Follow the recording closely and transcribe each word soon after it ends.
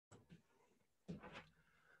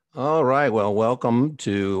All right. Well, welcome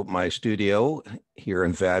to my studio here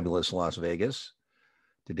in fabulous Las Vegas.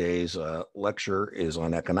 Today's lecture is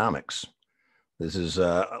on economics. This is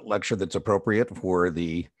a lecture that's appropriate for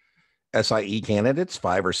the SIE candidates,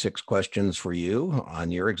 5 or 6 questions for you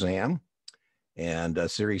on your exam, and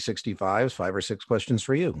Series 65's 5 or 6 questions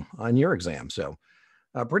for you on your exam. So,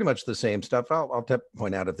 pretty much the same stuff. I'll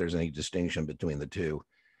point out if there's any distinction between the two.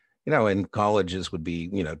 In college, this would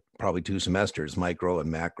be, probably 2 semesters, micro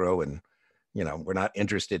and macro. And, we're not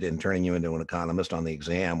interested in turning you into an economist on the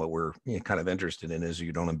exam. What we're kind of interested in is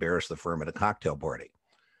you don't embarrass the firm at a cocktail party.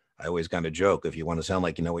 I always kind of joke, if you want to sound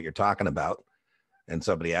like you know what you're talking about and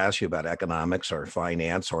somebody asks you about economics or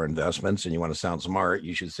finance or investments and you want to sound smart,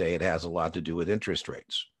 you should say it has a lot to do with interest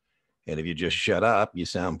rates. And if you just shut up, you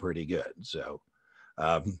sound pretty good. So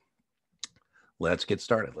um, let's get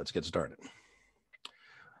started.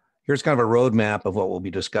 Here's kind of a roadmap of what we'll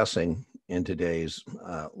be discussing in today's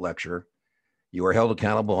lecture. You are held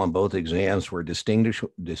accountable on both exams for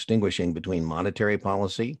distinguishing between monetary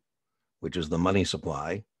policy, which is the money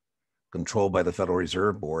supply, controlled by the Federal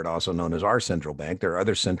Reserve Board, also known as our central bank. There are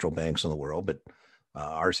other central banks in the world, but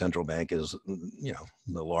our central bank is,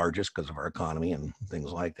 the largest because of our economy and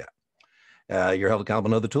things like that. You're held accountable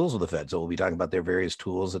to know the tools of the Fed. So we'll be talking about their various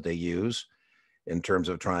tools that they use in terms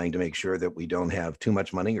of trying to make sure that we don't have too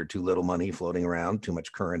much money or too little money floating around, too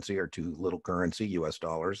much currency or too little currency, US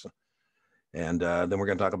dollars. And then we're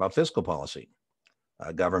going to talk about fiscal policy,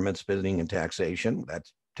 government spending and taxation.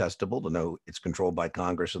 That's testable to know it's controlled by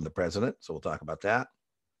Congress and the president. So we'll talk about that.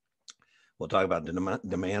 We'll talk about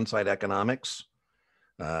demand side economics,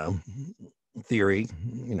 theory,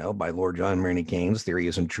 by Lord John Maynard Keynes. Theory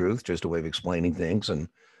isn't truth, just a way of explaining things. And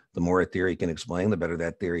the more a theory can explain, the better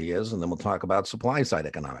that theory is. And then we'll talk about supply side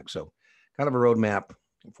economics. So kind of a roadmap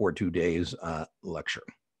for today's lecture.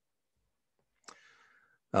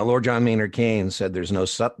 Lord John Maynard Keynes said there's no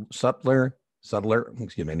subtler,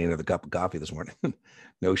 excuse me, I need another cup of coffee this morning,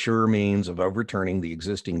 no surer means of overturning the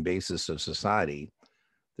existing basis of society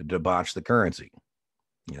to debauch the currency.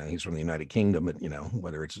 He's from the United Kingdom, but,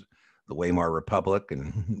 whether it's the Weimar Republic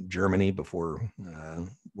and Germany before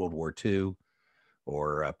World War II,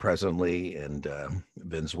 or presently in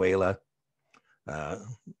Venezuela.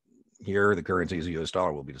 Here, the currency is the US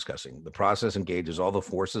dollar we'll be discussing. The process engages all the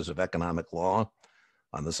forces of economic law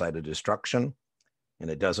on the side of destruction, and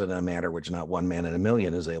it doesn't matter which not one man in a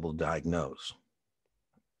million is able to diagnose.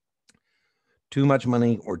 Too much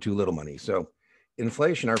money or too little money. So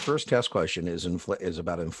inflation, our first test question is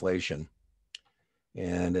about inflation.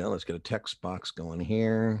 And let's get a text box going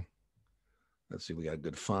here. Let's see, we got a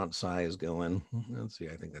good font size going. Let's see,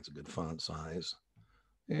 I think that's a good font size.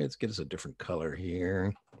 Let's get us a different color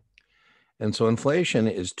here. And so inflation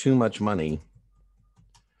is too much money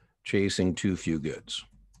chasing too few goods.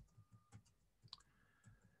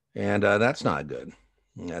 And that's not good.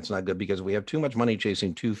 That's not good because we have too much money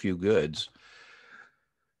chasing too few goods.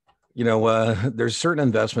 There's certain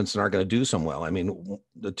investments that aren't going to do so well. I mean,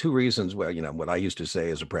 the two reasons, what I used to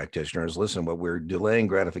say as a practitioner is, listen, what we're delaying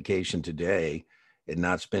gratification today and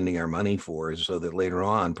not spending our money for is so that later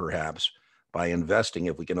on, perhaps by investing,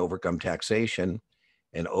 if we can overcome taxation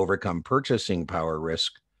and overcome purchasing power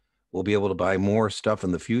risk, we'll be able to buy more stuff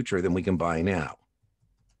in the future than we can buy now.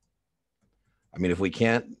 I mean, if we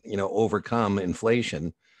can't, overcome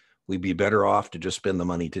inflation, we'd be better off to just spend the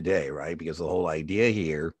money today, right? Because the whole idea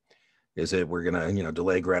here is that we're going to,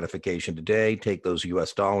 delay gratification today, take those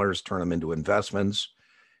US dollars, turn them into investments,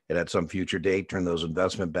 and at some future date, turn those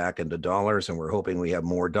investment back into dollars. And we're hoping we have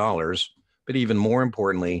more dollars, but even more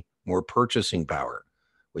importantly, more purchasing power.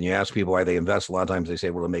 When you ask people why they invest, a lot of times they say,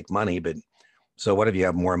 well, to make money, but so what if you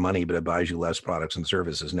have more money, but it buys you less products and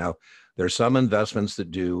services? Now, there's some investments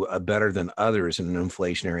that do better than others in an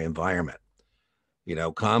inflationary environment.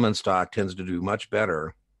 Common stock tends to do much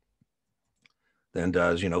better than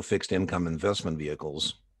does, fixed income investment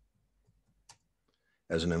vehicles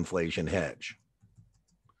as an inflation hedge.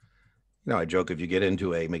 I joke, if you get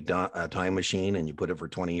into a time machine and you put it for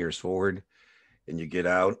 20 years forward and you get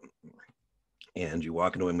out and you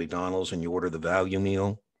walk into a McDonald's and you order the value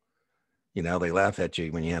meal, they laugh at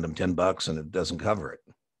you when you hand them $10 and it doesn't cover it.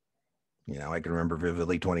 I can remember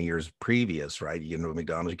vividly 20 years previous, right? You get into a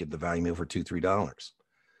McDonald's, you get the value meal for $2, $3.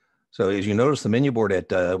 So as you notice, the menu board at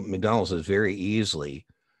McDonald's is very easily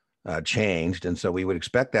changed. And so we would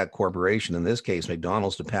expect that corporation, in this case,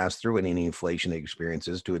 McDonald's, to pass through any inflation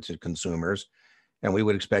experiences to its consumers. And we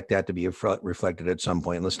would expect that to be reflected at some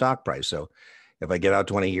point in the stock price. So if I get out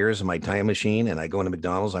 20 years in my time machine and I go into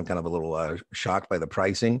McDonald's, I'm kind of a little shocked by the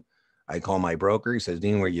pricing. I call my broker. He says,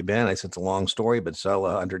 Dean, where you been? I said, it's a long story, but sell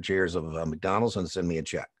 100 shares of McDonald's and send me a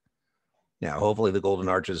check. Now, hopefully the golden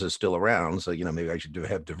arches is still around. So, maybe I should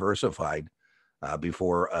have diversified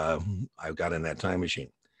before I got in that time machine.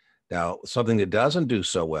 Now, something that doesn't do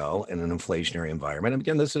so well in an inflationary environment, and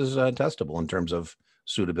again, this is testable in terms of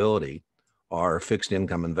suitability, are fixed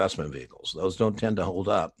income investment vehicles. Those don't tend to hold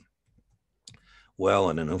up well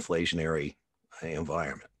in an inflationary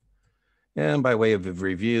environment. And by way of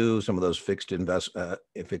review, some of those fixed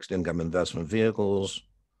income investment vehicles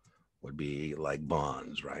would be like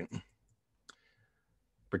bonds, right?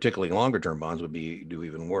 Particularly longer term bonds would do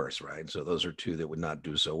even worse, right? So those are two that would not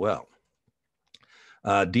do so well.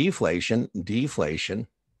 Deflation,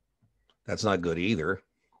 that's not good either.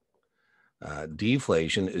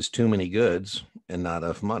 Deflation is too many goods and not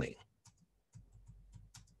enough money.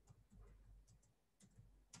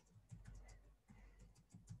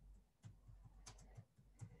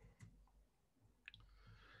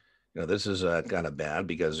 This is kind of bad,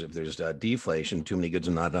 because if there's deflation, too many goods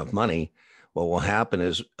and not enough money, what will happen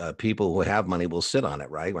is people who have money will sit on it,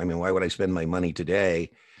 right? I mean, why would I spend my money today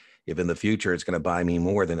if in the future it's going to buy me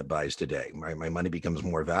more than it buys today? My money becomes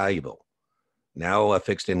more valuable. Now,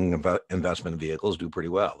 fixed income investment vehicles do pretty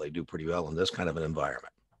well. They do pretty well in this kind of an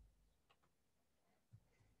environment.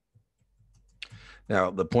 Now,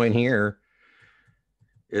 the point here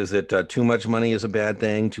is that too much money is a bad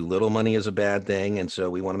thing, too little money is a bad thing. And so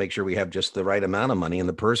we want to make sure we have just the right amount of money. And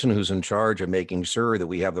the person who's in charge of making sure that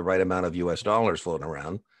we have the right amount of US dollars floating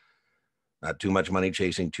around, not too much money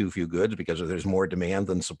chasing too few goods, because if there's more demand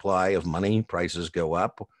than supply of money, prices go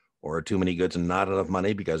up, or too many goods and not enough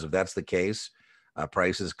money, because if that's the case,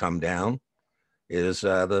 prices come down, is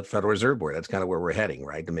the Federal Reserve Board. That's kind of where we're heading,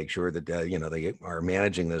 right? To make sure that, they are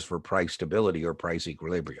managing this for price stability or price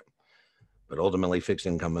equilibrium. But ultimately, fixed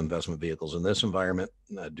income investment vehicles in this environment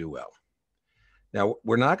do well. Now,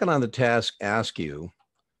 we're not going to on the task ask you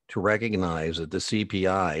to recognize that the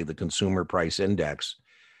CPI, the Consumer Price Index,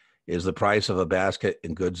 is the price of a basket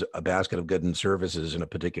of goods and services in a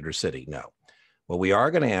particular city. No. What we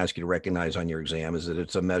are going to ask you to recognize on your exam is that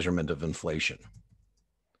it's a measurement of inflation.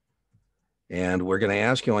 And we're going to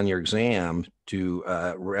ask you on your exam to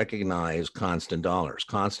recognize constant dollars.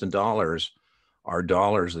 Constant dollars are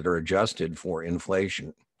dollars that are adjusted for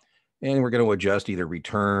inflation. And we're going to adjust either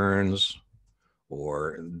returns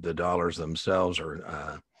or the dollars themselves, or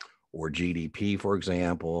GDP, for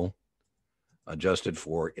example, adjusted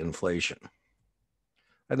for inflation.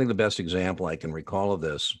 I think the best example I can recall of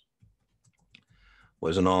this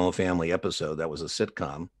was an All in the Family episode. That was a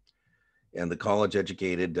sitcom. And the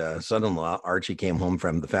college-educated son-in-law, Archie, came home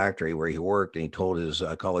from the factory where he worked, and he told his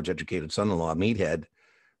college-educated son-in-law, Meathead,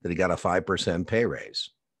 that he got a 5% pay raise.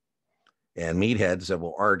 And Meathead said,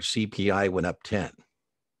 well, Arch, CPI went up 10.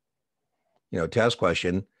 Test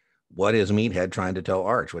question, what is Meathead trying to tell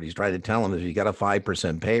Arch? What he's trying to tell him is he got a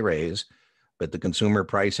 5% pay raise, but the consumer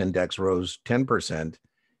price index rose 10%.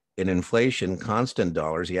 In inflation, constant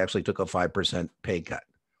dollars, he actually took a 5% pay cut.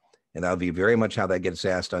 And that'll be very much how that gets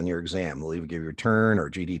asked on your exam. They'll either give you return or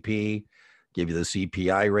GDP, give you the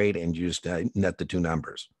CPI rate, and you just net the two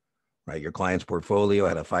numbers. Right, your client's portfolio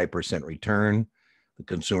had a 5% return. The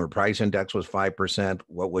consumer price index was 5%.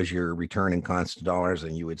 What was your return in constant dollars?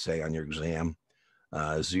 And you would say on your exam,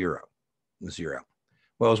 zero.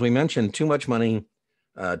 Well, as we mentioned, too much money,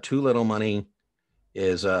 too little money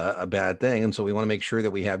is a bad thing. And so we want to make sure that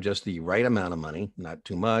we have just the right amount of money, not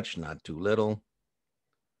too much, not too little.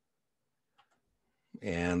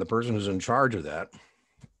 And the person who's in charge of that,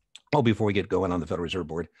 before we get going on the Federal Reserve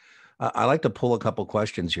Board, I like to pull a couple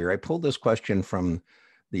questions here. I pulled this question from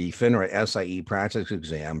the FINRA SIE practice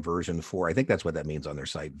exam version 4. I think that's what that means on their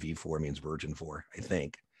site. V4 means version 4, I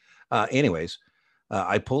think.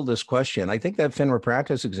 I pulled this question. I think that FINRA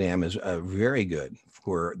practice exam is very good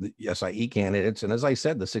for the SIE candidates. And as I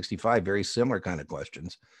said, the 65 very similar kind of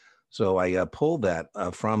questions. So I pulled that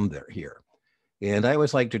from here. And I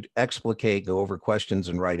always like to explicate, go over questions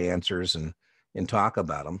and write answers and talk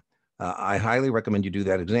about them. I highly recommend you do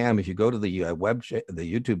that exam. If you go to the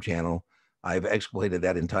the YouTube channel, I've explicated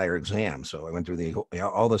that entire exam. So I went through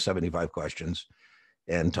all the 75 questions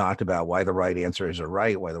and talked about why the right answers are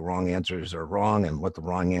right, why the wrong answers are wrong, and what the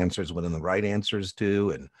wrong answers within the right answers do.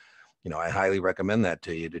 And, I highly recommend that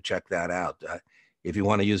to you to check that out. If you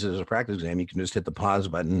want to use it as a practice exam, you can just hit the pause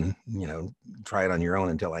button, try it on your own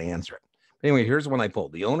until I answer it. But anyway, here's the one I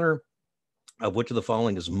pulled. The owner of which of the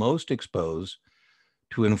following is most exposed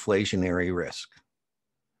to inflationary risk?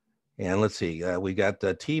 And let's see, we got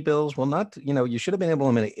the T-bills. Well, not, you should have been able to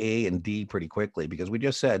eliminate A and D pretty quickly, because we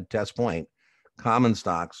just said, test point, common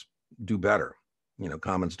stocks do better.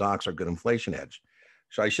 Common stocks are good inflation hedge.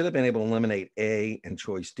 So I should have been able to eliminate A and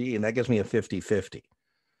choice D, and that gives me a 50-50.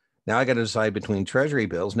 Now I got to decide between treasury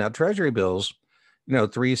bills. Now, treasury bills,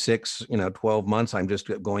 3, 6, 12 months, I'm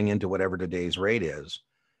just going into whatever today's rate is.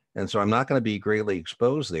 And so I'm not going to be greatly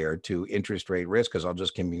exposed there to interest rate risk because I'll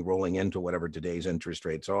just can be rolling into whatever today's interest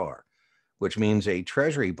rates are, which means a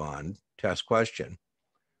treasury bond test question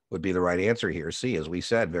would be the right answer here. C, as we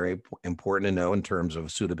said, very important to know in terms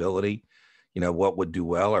of suitability, what would do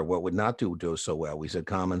well or what would not do so well. We said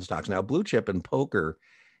common stocks. Now, blue chip in poker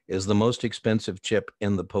is the most expensive chip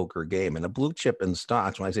in the poker game. And a blue chip in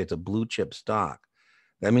stocks, when I say it's a blue chip stock,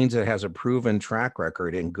 that means it has a proven track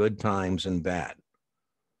record in good times and bad.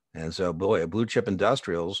 And so, boy, a blue chip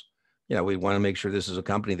industrials, we want to make sure this is a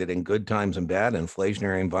company that in good times and bad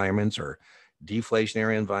inflationary environments or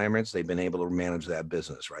deflationary environments, they've been able to manage that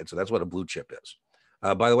business, right? So that's what a blue chip is.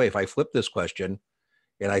 By the way, if I flip this question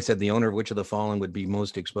and I said the owner of which of the following would be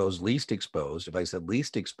most exposed, least exposed, if I said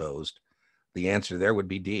least exposed, the answer there would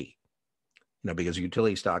be D, because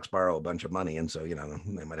utility stocks borrow a bunch of money. And so,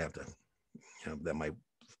 they might have to, that might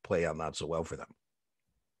play out not so well for them.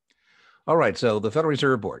 All right, so the Federal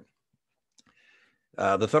Reserve Board.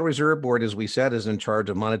 The Federal Reserve Board, as we said, is in charge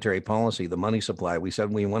of monetary policy, the money supply. We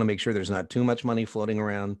said we want to make sure there's not too much money floating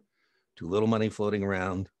around, too little money floating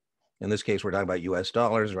around. In this case, we're talking about US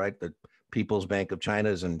dollars, right? The People's Bank of China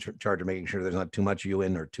is in charge of making sure there's not too much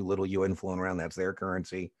yuan or too little yuan flowing around. That's their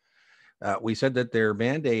currency. We said that their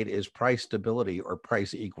mandate is price stability or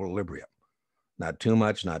price equilibrium. Not too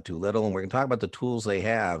much, not too little. And we're going to talk about the tools they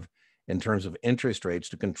have in terms of interest rates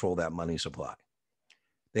to control that money supply.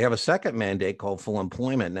 They have a second mandate called full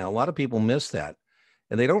employment. Now, a lot of people miss that,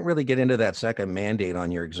 and they don't really get into that second mandate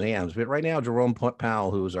on your exams. But right now, Jerome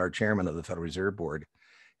Powell, who's our chairman of the Federal Reserve Board,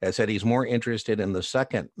 has said he's more interested in the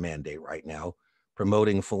second mandate right now,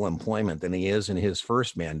 promoting full employment, than he is in his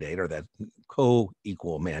first mandate, or that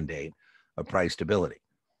co-equal mandate of price stability.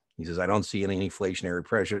 He says, I don't see any inflationary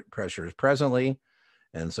pressures presently,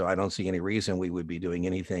 and so I don't see any reason we would be doing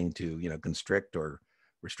anything to, constrict or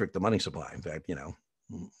restrict the money supply. In fact,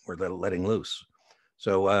 we're letting loose.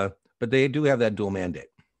 So, but they do have that dual mandate.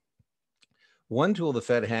 One tool the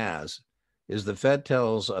Fed has is the Fed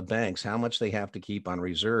tells banks how much they have to keep on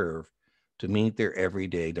reserve to meet their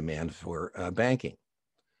everyday demand for banking.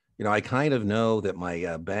 I kind of know that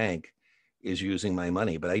my bank is using my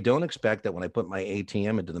money, but I don't expect that when I put my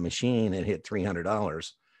ATM into the machine and hit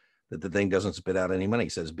 $300, that the thing doesn't spit out any money.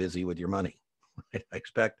 It says busy with your money. I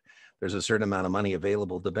expect there's a certain amount of money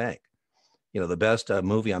available to bank. The best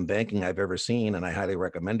movie on banking I've ever seen, and I highly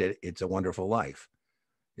recommend it, It's a Wonderful Life.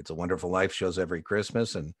 It's a Wonderful Life shows every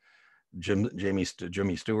Christmas, and Jimmy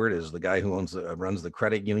Stewart is the guy who runs the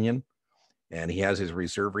credit union, and he has his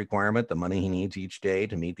reserve requirement, the money he needs each day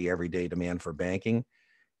to meet the everyday demand for banking.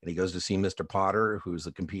 And he goes to see Mr. Potter, who's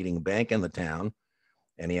the competing bank in the town,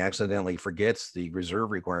 and he accidentally forgets the reserve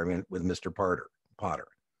requirement with Mr. Potter.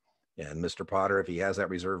 And Mr. Potter, if he has that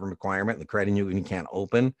reserve requirement and the credit union can't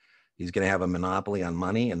open, he's going to have a monopoly on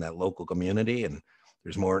money in that local community. And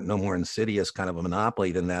there's no more insidious kind of a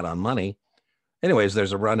monopoly than that on money. Anyways,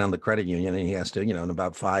 there's a run on the credit union, and he has to, in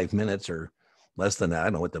about 5 minutes or less than that, I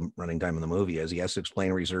don't know what the running time of the movie is, he has to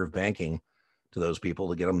explain reserve banking to those people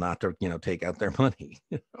to get them not to, take out their money.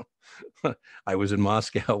 I was in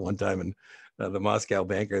Moscow one time, and the Moscow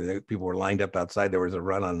banker, the people were lined up outside. There was a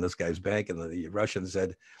run on this guy's bank, and the Russian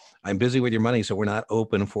said, I'm busy with your money, so we're not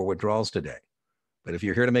open for withdrawals today. But if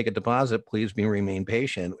you're here to make a deposit, please remain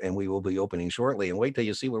patient, and we will be opening shortly. And wait till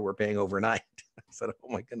you see what we're paying overnight. I said, oh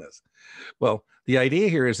my goodness. Well, the idea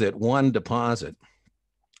here is that one deposit,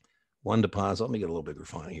 let me get a little bigger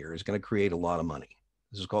font here, is going to create a lot of money.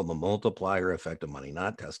 This is called the multiplier effect of money,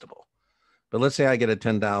 not testable. But let's say I get a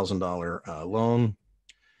 $10,000 loan,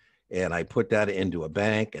 and I put that into a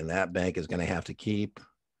bank, and that bank is going to have to keep,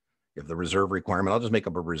 if the reserve requirement, I'll just make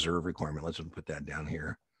up a reserve requirement. Let's put that down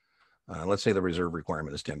here. Let's say the reserve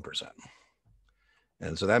requirement is 10%.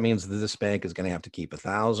 And so that means that this bank is going to have to keep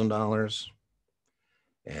 $1,000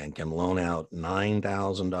 and can loan out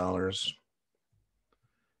 $9,000.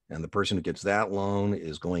 And the person who gets that loan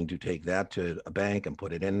is going to take that to a bank and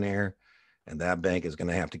put it in there. And that bank is going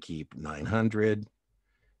to have to keep 900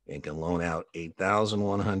 and can loan out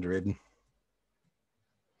 8,100.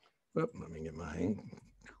 Let me get my,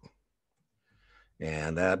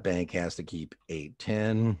 and that bank has to keep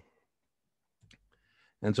 810.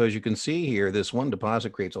 And so as you can see here, this one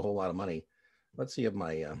deposit creates a whole lot of money. Let's see if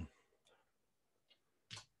my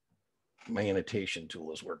my annotation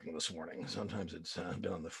tool is working this morning. Sometimes it's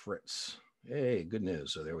been on the fritz. Hey, good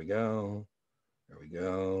news. So there we go. There we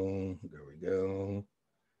go. There we go.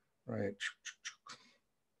 Right.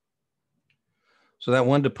 So that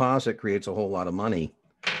one deposit creates a whole lot of money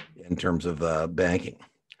in terms of banking.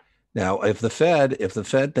 Now, if the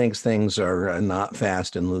Fed thinks things are not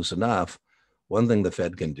fast and loose enough, one thing the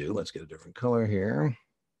Fed can do, let's get a different color here,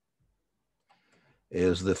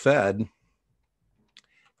 is the Fed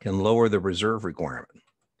can lower the reserve requirement.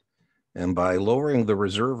 And by lowering the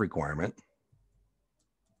reserve requirement,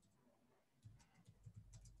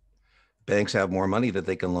 banks have more money that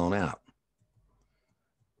they can loan out.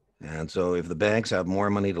 And so if the banks have more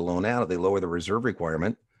money to loan out, if they lower the reserve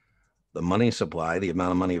requirement, the money supply, the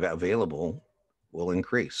amount of money available, will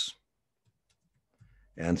increase.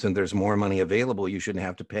 And since there's more money available, you shouldn't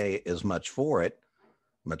have to pay as much for it,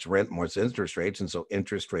 much rent, more interest rates, and so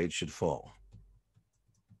interest rates should fall.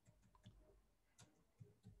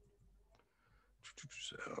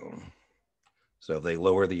 So if they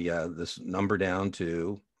lower the this number down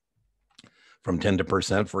to from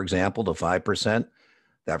 10%, for example, to 5%,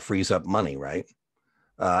 that frees up money, right?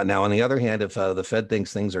 Now, on the other hand, if the Fed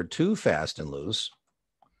thinks things are too fast and loose,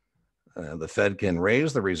 the Fed can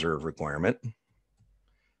raise the reserve requirement.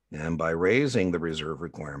 And by raising the reserve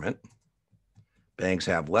requirement, banks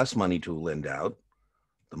have less money to lend out.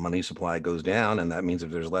 The money supply goes down, and that means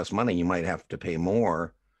if there's less money, you might have to pay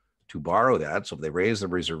more to borrow that. So if they raise the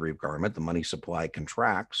reserve requirement, the money supply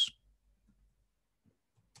contracts.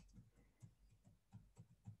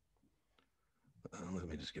 Let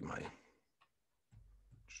me just get my...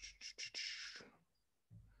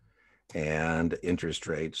 And interest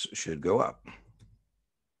rates should go up.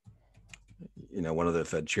 You know, one of the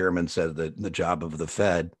Fed chairmen said that the job of the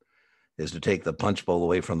Fed is to take the punch bowl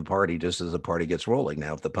away from the party just as the party gets rolling.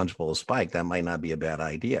 Now, if the punch bowl is spiked, that might not be a bad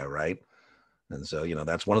idea, right? And so, you know,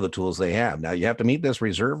 that's one of the tools they have. Now, you have to meet this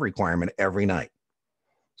reserve requirement every night.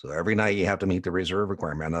 So every night you have to meet the reserve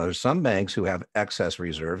requirement. Now, there's some banks who have excess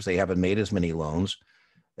reserves. They haven't made as many loans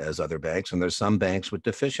as other banks. And there's some banks with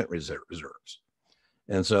deficient reserves.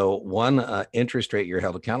 And so one interest rate you're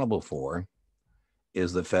held accountable for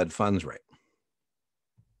is the Fed funds rate.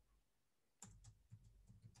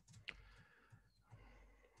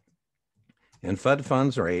 And Fed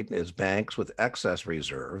funds rate is banks with excess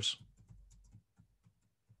reserves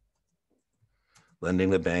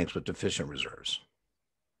lending to banks with deficient reserves.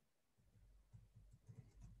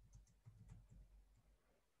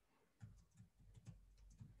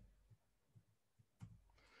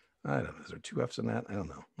 I don't know. Is there two F's in that? I don't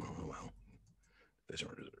know. Oh, well,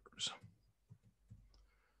 deficient reserves.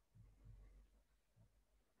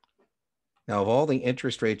 Now, of all the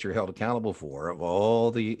interest rates you're held accountable for, of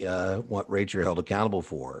all the what rates you're held accountable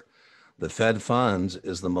for, the Fed funds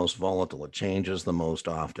is the most volatile. It changes the most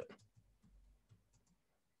often.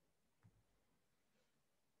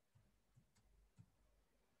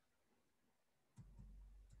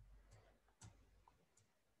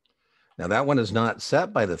 Now, that one is not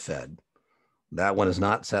set by the Fed. That one is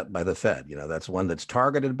not set by the Fed. You know, that's one that's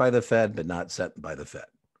targeted by the Fed, but not set by the Fed.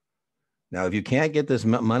 Now, if you can't get this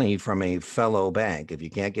money from a fellow bank,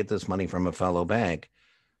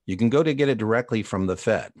 you can go to get it directly from the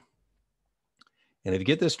Fed. And if you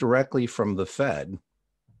get this directly from the Fed,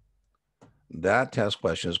 that test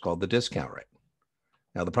question is called the discount rate.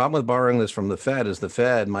 Now, the problem with borrowing this from the Fed is the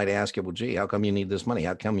Fed might ask you, well, gee, how come you need this money?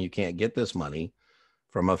 How come you can't get this money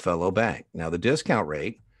from a fellow bank? Now, the discount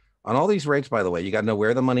rate on all these rates, by the way, you got to know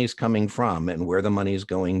where the money's coming from and where the money's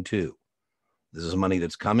going to. This is money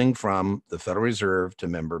that's coming from the Federal Reserve to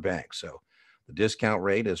member banks. So the discount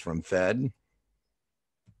rate is from Fed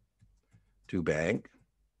to bank.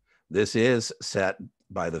 This is set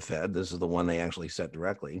by the Fed. This is the one they actually set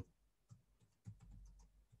directly.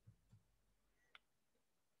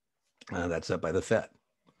 That's set by the Fed.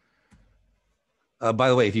 By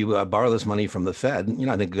the way, if you borrow this money from the Fed, you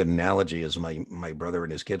know, I think a good analogy is my brother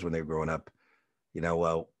and his kids when they were growing up. You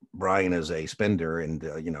know, Brian is a spender and,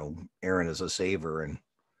 you know, Aaron is a saver. And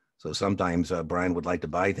so sometimes Brian would like to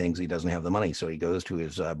buy things. He doesn't have the money. So he goes to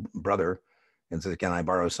his brother and says, can I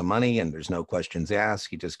borrow some money? And there's no questions asked.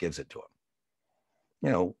 He just gives it to him. You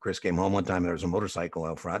know, Chris came home one time and there was a motorcycle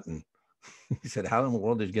out front. And he said, how in the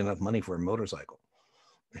world did you get enough money for a motorcycle?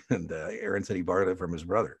 And Aaron said he borrowed it from his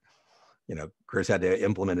brother. You know, Chris had to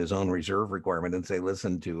implement his own reserve requirement and say,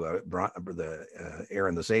 listen to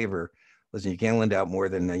Aaron the saver. Listen, you can't lend out more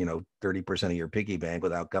than, you know, 30% of your piggy bank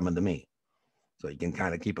without coming to me. So you can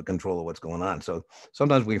kind of keep a control of what's going on. So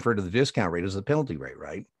sometimes we refer to the discount rate as the penalty rate,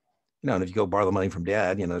 right? You know, and if you go borrow the money from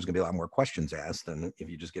dad, you know, there's going to be a lot more questions asked than if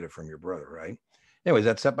you just get it from your brother, right? Anyways,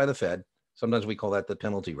 that's set by the Fed. Sometimes we call that the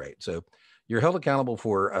penalty rate. So you're held accountable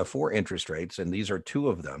for 4 interest rates, and these are 2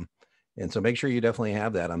 of them. And so make sure you definitely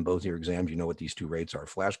have that on both your exams. You know what these 2 rates are,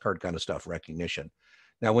 flashcard kind of stuff, recognition.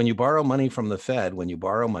 Now, when you borrow money from the Fed,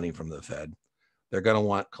 they're going to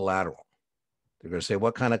want collateral. They're going to say,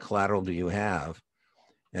 what kind of collateral do you have?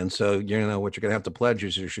 And so, what you're going to have to pledge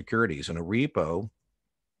is your securities. And a repo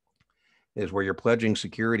is where you're pledging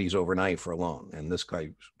securities overnight for a loan, and this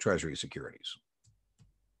kind treasury securities.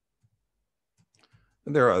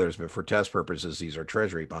 And there are others, but for test purposes, these are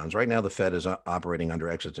treasury bonds. Right now, the Fed is operating under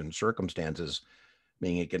exigent circumstances,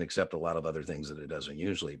 meaning it can accept a lot of other things that it doesn't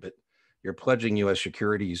usually, but you're pledging U.S.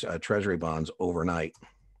 securities, treasury bonds overnight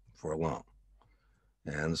for a loan.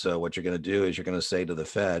 And so what you're going to do is you're going to say to the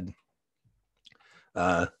Fed,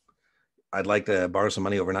 I'd like to borrow some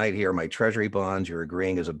money overnight here, my treasury bonds. You're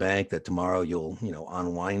agreeing as a bank that tomorrow you'll,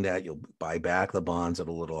 unwind that. You'll buy back the bonds at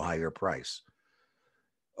a little higher price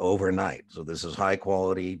overnight. So this is high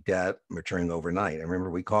quality debt maturing overnight. And remember,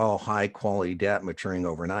 we call high quality debt maturing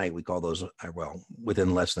overnight, we call those, well,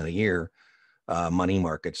 within less than a year, money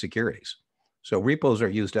market securities. So repos are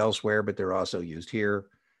used elsewhere, but they're also used here.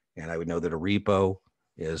 And I would know that a repo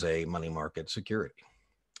is a money market security.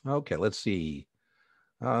 Okay, let's see.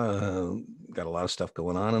 Got a lot of stuff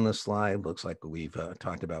going on this slide. Looks like we've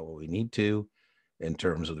talked about what we need to in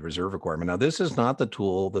terms of the reserve requirement. Now, this is not the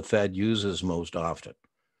tool the Fed uses most often.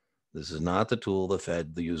 This is not the tool the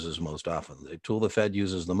Fed uses most often. The tool the Fed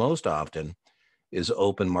uses the most often is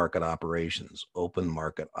open market operations,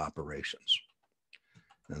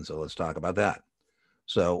 And so let's talk about that.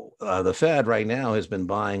 So the Fed right now has been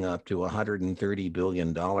buying up to $130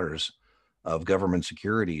 billion of government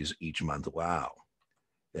securities each month. Wow.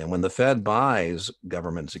 And when the Fed buys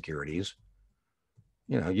government securities,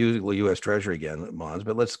 usually U.S. Treasury bonds,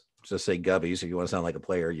 but let's just say govies. If you want to sound like a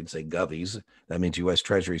player, you'd say govies. That means U.S.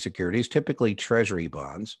 Treasury securities, typically Treasury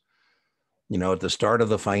bonds. At the start of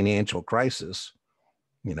the financial crisis,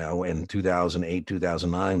 in 2008,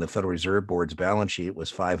 2009, the Federal Reserve Board's balance sheet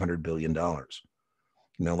was $500 billion.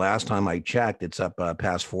 Last time I checked, it's up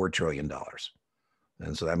past $4 trillion.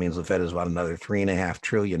 And so that means the Fed has about another $3.5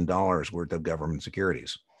 trillion worth of government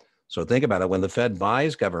securities. So think about it. When the Fed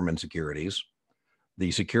buys government securities, the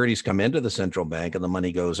securities come into the central bank and the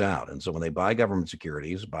money goes out. And so when they buy government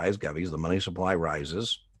securities, buys govies, the money supply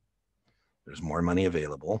rises. There's more money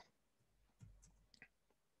available.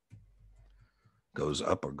 Goes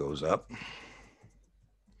up or goes up.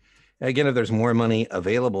 Again, if there's more money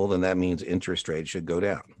available, then that means interest rates should go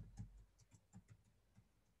down.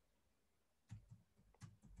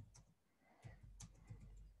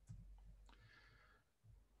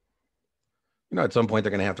 At some point,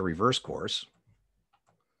 they're going to have to reverse course.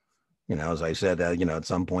 As I said, at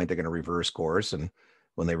some point, they're going to reverse course. And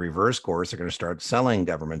when they reverse course, they're going to start selling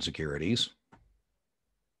government securities.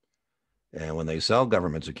 And when they sell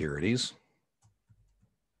government securities,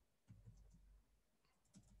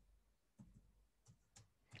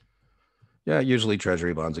 usually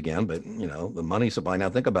treasury bonds again, but, the money supply. Now,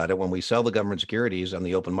 think about it. When we sell the government securities on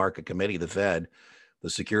the open market committee, the Fed, the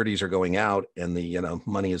securities are going out and the,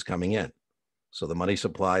 money is coming in. So the money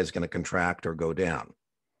supply is going to contract or go down.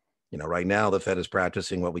 Right now, the Fed is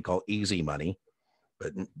practicing what we call easy money,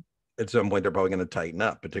 but at some point, they're probably going to tighten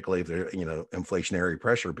up, particularly if there, inflationary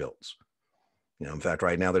pressure builds. In fact,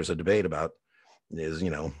 right now, there's a debate about is,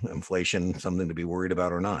 inflation something to be worried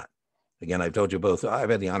about or not. Again, I've told you both, I've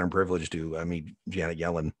had the honor and privilege to meet Janet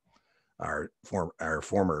Yellen, our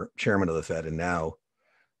former chairman of the Fed, and now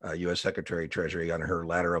U.S. Secretary of Treasury. On her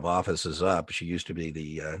ladder of office is up. She used to be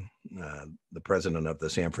the president of the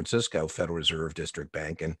San Francisco Federal Reserve District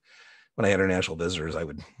Bank. And when I had international visitors, I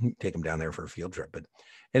would take them down there for a field trip. But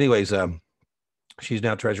anyways, she's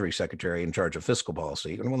now Treasury Secretary in charge of fiscal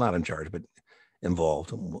policy. Well, not in charge, but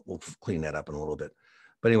involved. We'll clean that up in a little bit.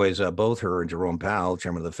 But anyways, both her and Jerome Powell,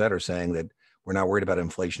 chairman of the Fed, are saying that we're not worried about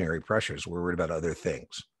inflationary pressures. We're worried about other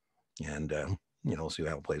things. And, we'll see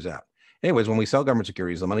how it plays out. Anyways, when we sell government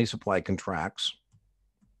securities, the money supply contracts,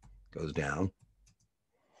 goes down.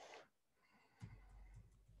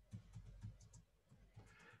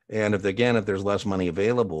 And if there's less money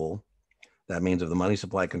available, that means if the money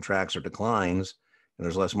supply contracts or declines and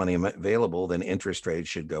there's less money available, then interest rates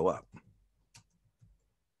should go up.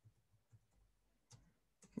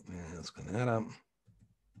 And let's clean that up.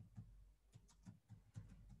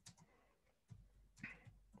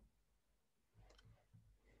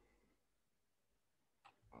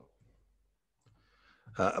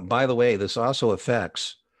 By the way, this also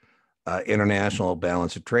affects international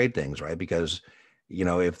balance of trade things, right? Because,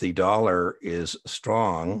 if the dollar is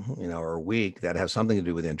strong, or weak, that has something to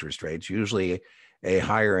do with interest rates. Usually a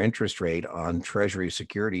higher interest rate on treasury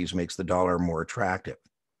securities makes the dollar more attractive.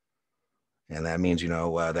 And that means,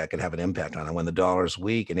 that could have an impact on it. When the dollar is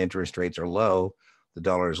weak and interest rates are low, the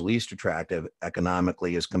dollar is least attractive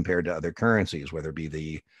economically as compared to other currencies, whether it be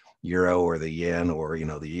the euro or the yen or,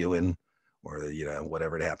 the yuan or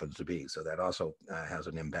whatever it happens to be. So that also has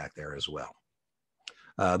an impact there as well.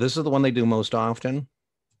 This is the one they do most often.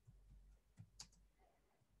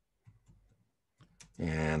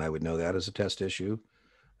 And I would know that as a test issue.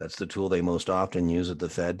 That's the tool they most often use at the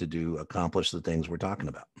Fed to accomplish the things we're talking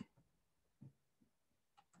about.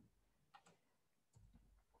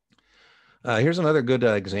 Here's another good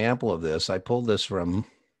example of this. I pulled this from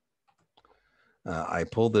the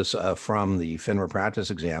FINRA practice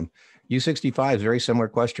exam. U65 is a very similar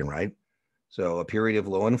question, right? So a period of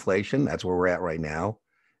low inflation, that's where we're at right now.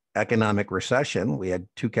 Economic recession, we had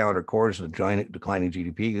 2 calendar quarters of declining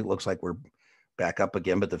GDP. It looks like we're back up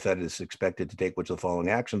again, but the Fed is expected to take which of the following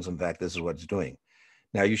actions. In fact, this is what it's doing.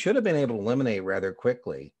 Now, you should have been able to eliminate rather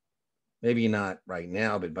quickly. Maybe not right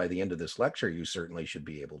now, but by the end of this lecture, you certainly should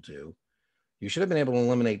be able to. You should have been able to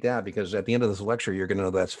eliminate that because at the end of this lecture, you're going to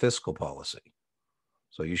know that's fiscal policy.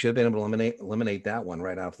 So you should have been able to eliminate that one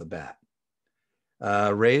right off the bat.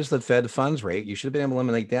 Raise the Fed funds rate. You should have been able to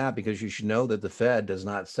eliminate that because you should know that the Fed does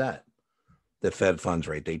not set the Fed funds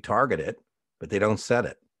rate. They target it, but they don't set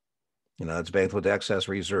it. It's banks with excess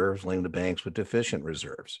reserves linked to banks with deficient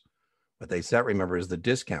reserves. What they set, remember, is the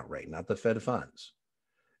discount rate, not the Fed funds.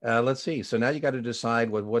 Let's see. So now you got to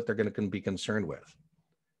decide what they're going to be concerned with.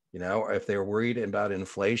 If they're worried about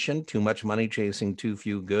inflation, too much money chasing too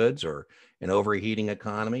few goods, or an overheating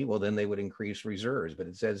economy, well, then they would increase reserves. But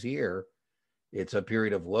it says here, it's a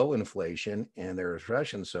period of low inflation and there's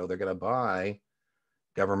recession, so they're going to buy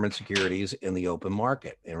government securities in the open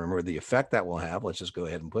market. And remember the effect that will have. Let's just go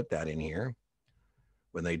ahead and put that in here.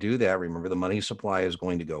 When they do that, remember the money supply is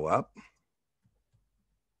going to go up.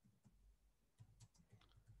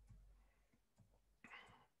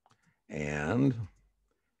 And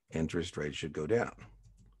interest rates should go down.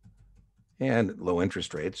 And low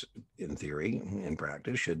interest rates, in theory, in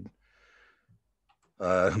practice, should,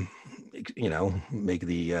 make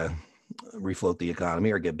the refloat the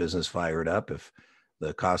economy or get business fired up. If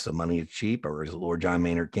the cost of money is cheap, or as Lord John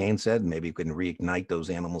Maynard Keynes said, maybe we can reignite those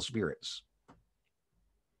animal spirits.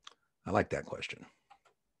 I like that question.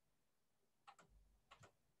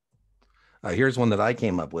 Here's one that I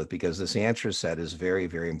came up with because this answer set is very,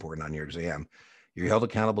 very important on your exam. You're held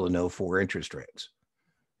accountable to know 4 interest rates.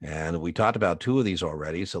 And we talked about 2 of these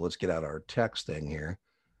already. So let's get out our text thing here.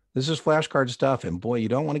 This is flashcard stuff. And boy, you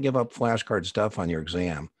don't want to give up flashcard stuff on your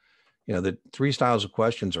exam. The 3 styles of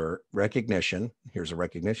questions are recognition. Here's a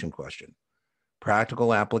recognition question.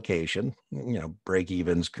 Practical application, break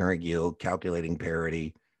evens, current yield, calculating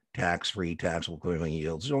parity, tax-free, taxable equivalent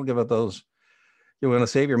yields. You don't give up those. You want to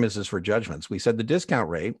save your misses for judgments. We said the discount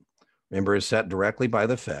rate, remember, is set directly by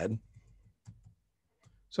the Fed.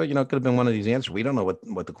 So, it could have been one of these answers. We don't know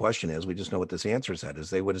what the question is. We just know what this answer said is.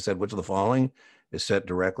 They would have said, which of the following is set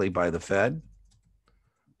directly by the Fed?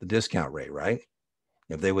 The discount rate, right?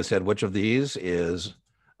 If they would have said, which of these is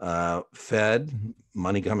Fed,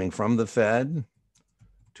 money coming from the Fed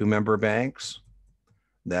to member banks,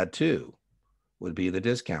 that too would be the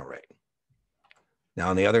discount rate. Now,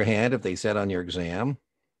 on the other hand, if they said on your exam,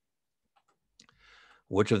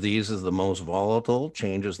 which of these is the most volatile,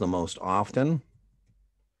 changes the most often?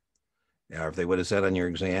 Now, if they would have said on your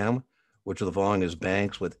exam, which of the following is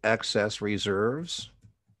banks with excess reserves,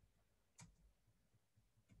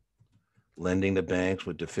 lending to banks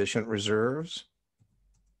with deficient reserves,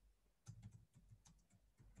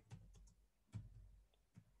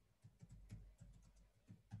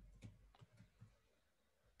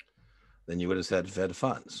 then you would have said Fed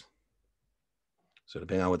funds. So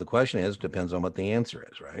depending on what the question is, depends on what the answer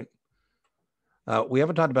is, right? We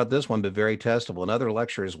haven't talked about this one, but very testable. In other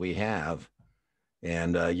lectures we have,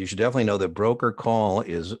 and you should definitely know that broker call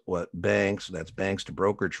is what banks, that's banks to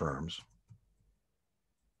brokerage firms.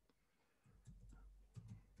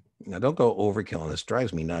 Now, don't go overkill, and this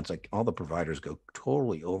drives me nuts. Like all the providers go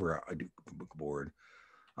totally overboard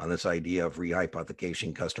on this idea of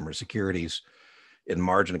rehypothecation customer securities in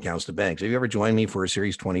margin accounts to banks. Have you ever joined me for a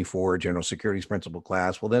Series 24 General Securities Principle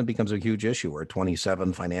class? Well, then it becomes a huge issue, or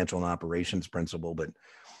 27 Financial and Operations Principle. But,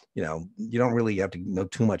 you don't really have to know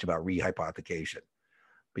too much about rehypothecation.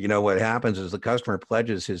 But, what happens is the customer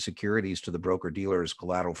pledges his securities to the broker-dealer as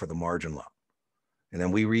collateral for the margin loan. And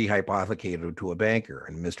then we rehypothecate it to a banker.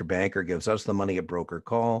 And Mr. Banker gives us the money at broker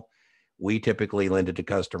call. We typically lend it to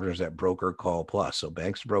customers at broker call plus. So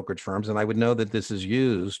banks to brokerage firms. And I would know that this is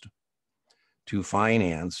used to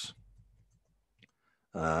finance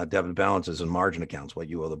debit balances and margin accounts, what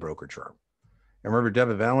you owe the brokerage firm. And remember,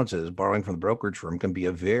 debit balances, borrowing from the brokerage firm, can be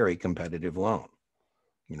a very competitive loan.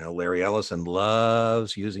 Larry Ellison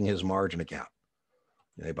loves using his margin account.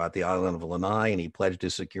 They bought the island of Lanai, and he pledged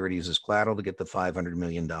his securities as collateral to get the $500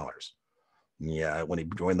 million. Yeah, when he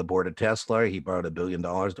joined the board of Tesla, he borrowed $1 billion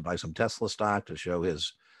to buy some Tesla stock to show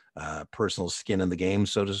his personal skin in the game,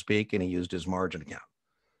 so to speak, and he used his margin account.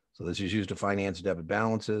 So this is used to finance debit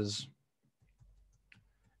balances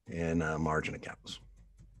and margin accounts.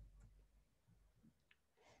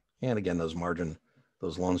 And again, those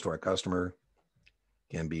loans to our customer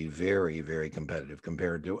can be very, very competitive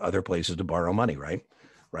compared to other places to borrow money, right?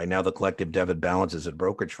 Right now, the collective debit balances at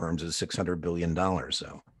brokerage firms is $600 billion.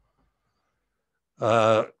 So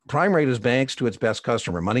prime rate is banks to its best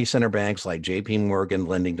customer. Money center banks like JP Morgan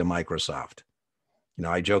lending to Microsoft. You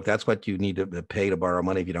know, I joke that's what you need to pay to borrow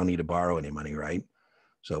money if you don't need to borrow any money, right?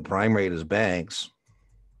 So prime rate is banks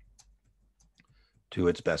to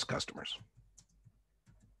its best customers.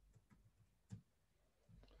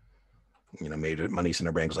 You know, major money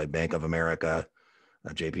center banks like Bank of America,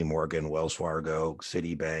 JP Morgan, Wells Fargo,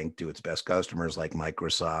 Citibank to its best customers like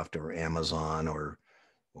Microsoft or Amazon or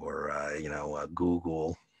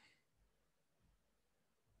Google.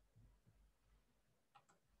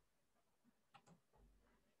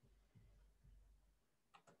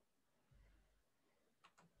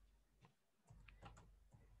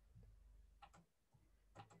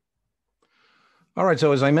 All right.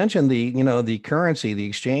 So as I mentioned, the currency, the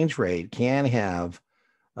exchange rate can have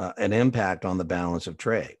an impact on the balance of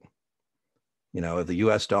trade. You know, if the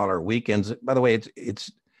U.S. dollar weakens, by the way,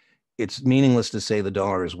 it's meaningless to say the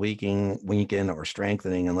dollar is weakening or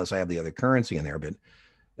strengthening unless I have the other currency in there. But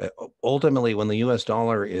ultimately, when the U.S.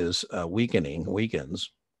 dollar is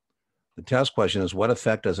weakens, the test question is what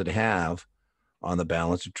effect does it have on the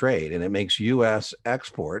balance of trade? And it makes U.S.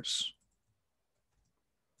 exports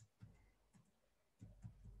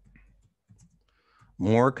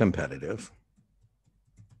more competitive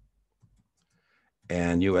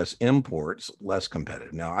and U.S. imports less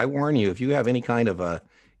competitive. Now, I warn you, if you have any kind of a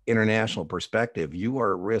international perspective, you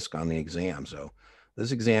are at risk on the exam. So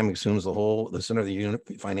this exam assumes the center of the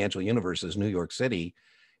financial universe is New York City,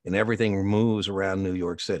 and everything moves around New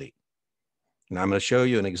York City. Now, I'm going to show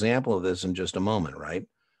you an example of this in just a moment, right?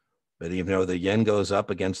 But even though the yen goes up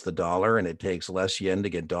against the dollar and it takes less yen to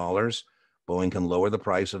get dollars, Boeing can lower the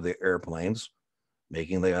price of the airplanes,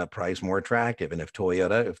 making the price more attractive. And if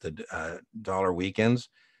the dollar weakens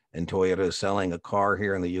and Toyota is selling a car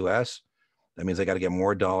here in the US, that means they got to get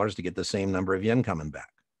more dollars to get the same number of yen coming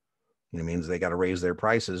back. And it means they got to raise their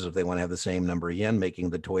prices if they want to have the same number of yen, making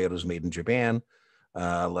the Toyotas made in Japan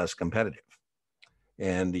less competitive.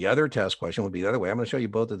 And the other test question would be the other way. I'm going to show you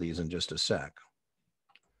both of these in just a sec.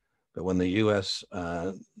 But when the US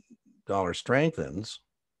dollar strengthens,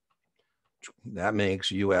 that makes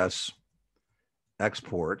US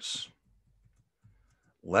exports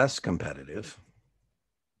less competitive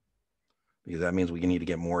because that means we need to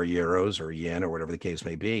get more euros or yen or whatever the case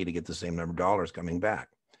may be to get the same number of dollars coming back.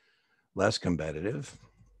 Less competitive.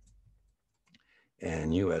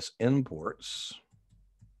 And US imports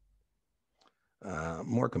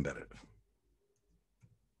more competitive.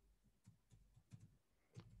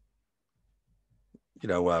 You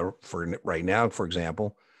know, for right now, for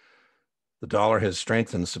example, the dollar has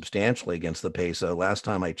strengthened substantially against the peso. Last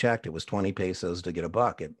time I checked, it was 20 pesos to get a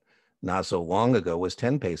buck. It not so long ago was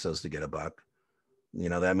 10 pesos to get a buck. You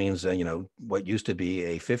know, that means, what used to be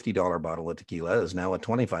a $50 bottle of tequila is now a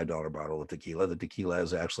 $25 bottle of tequila. The tequila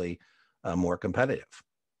is actually more competitive.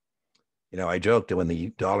 You know, I joked that when the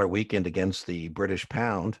dollar weakened against the British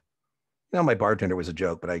pound, my bartender was a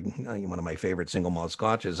joke, but one of my favorite single malt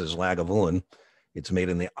scotches is Lagavulin. It's made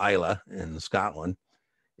in the Islay in Scotland.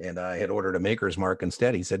 And I had ordered a maker's mark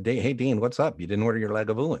instead. He said, "Hey, Dean, what's up? You didn't order your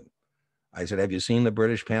Lagavulin." I said, "Have you seen the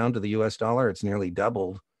British pound to the US dollar? It's nearly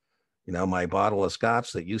doubled. You know, my bottle of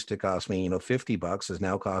scotch that used to cost me, $50 is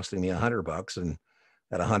now costing me $100. And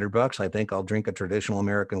at $100, I think I'll drink a traditional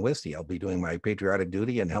American whiskey. I'll be doing my patriotic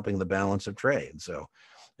duty and helping the balance of trade." So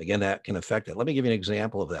again, that can affect it. Let me give you an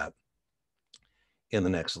example of that in the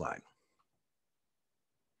next slide.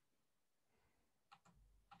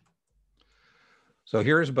 So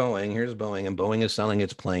here's Boeing, and Boeing is selling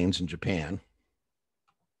its planes in Japan.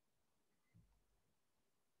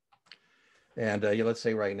 And let's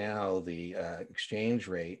say right now the exchange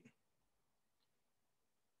rate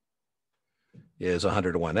is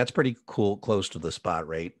 100 to 1. That's pretty cool, close to the spot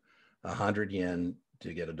rate, 100 yen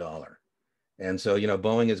to get a dollar. And so,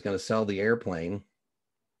 Boeing is going to sell the airplane.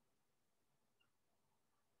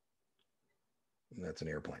 That's an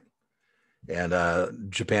airplane. And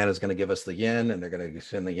Japan is going to give us the yen, and they're going to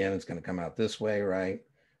send the yen. It's going to come out this way, right?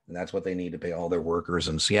 And that's what they need to pay all their workers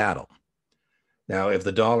in Seattle. Now, if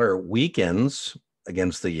the dollar weakens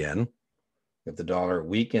against the yen,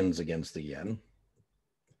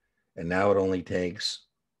 and now it only takes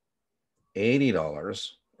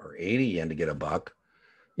 $80 or 80 yen to get a buck,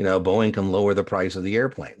 Boeing can lower the price of the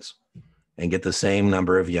airplanes and get the same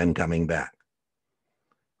number of yen coming back.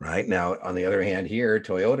 Right now, on the other hand, here,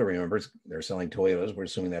 Toyota, remember, they're selling Toyotas. We're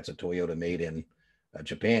assuming that's a Toyota made in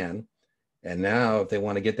Japan. And now, if they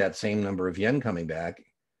want to get that same number of yen coming back,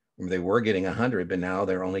 they were getting 100, but now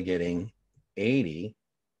they're only getting 80.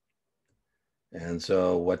 And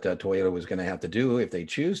so, what Toyota was going to have to do, if they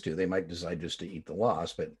choose to, they might decide just to eat the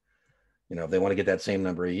loss. But if they want to get that same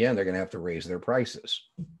number of yen, they're going to have to raise their prices,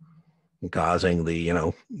 causing the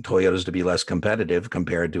Toyotas to be less competitive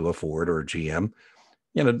compared to a Ford or a GM.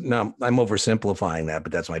 Now I'm oversimplifying that,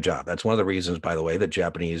 but that's my job. That's one of the reasons, by the way, that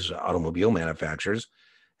Japanese automobile manufacturers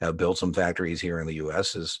have built some factories here in the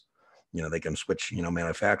U.S. is, they can switch,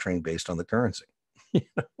 manufacturing based on the currency.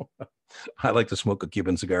 I like to smoke a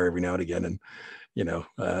Cuban cigar every now and again, and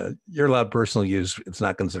you're allowed personal use. It's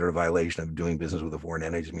not considered a violation of doing business with a foreign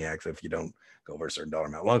entity act if you don't go over a certain dollar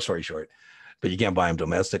amount. Long story short, but you can't buy them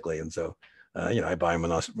domestically, and so. I buy them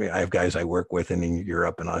in Australia. I have guys I work with in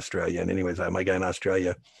Europe and Australia. And anyways, I have my guy in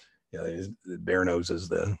Australia, Bear Nose is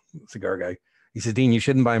the cigar guy. He said, Dean, you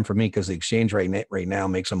shouldn't buy them from me because the exchange rate right now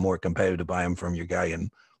makes them more competitive to buy them from your guy in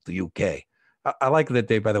the UK. I like that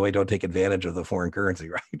they, by the way, don't take advantage of the foreign currency,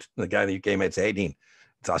 right? The guy in the UK might say, hey, Dean,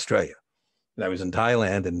 it's Australia. And I was in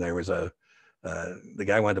Thailand and there was the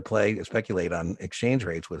guy wanted to speculate on exchange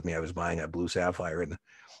rates with me. I was buying a blue sapphire and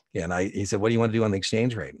he said, what do you want to do on the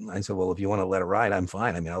exchange rate? And I said, well, if you want to let it ride, I'm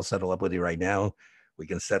fine. I mean, I'll settle up with you right now. We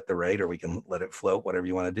can set the rate or we can let it float, whatever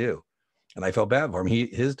you want to do. And I felt bad for him.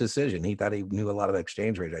 His decision, he thought he knew a lot of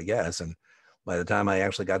exchange rate, I guess. And by the time I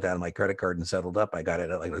actually got that on my credit card and settled up, I got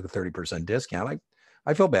it at like a 30% discount.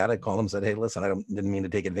 I felt bad. I called him and said, hey, listen, didn't mean to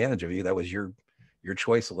take advantage of you. That was your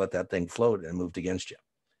choice to let that thing float and moved against you.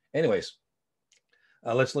 Anyways,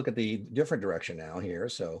 let's look at the different direction now here.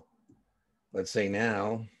 So let's say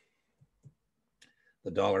now, the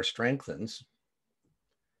dollar strengthens,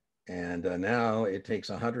 and now it takes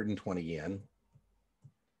 120 yen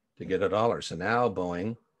to get a dollar. So now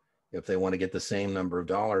Boeing, if they want to get the same number of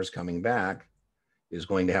dollars coming back, is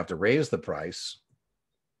going to have to raise the price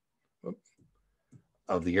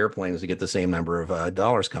of the airplanes to get the same number of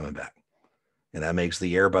dollars coming back. And that makes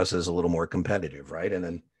the Airbuses a little more competitive, right? And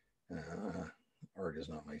then art is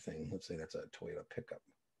not my thing. Let's say that's a Toyota pickup.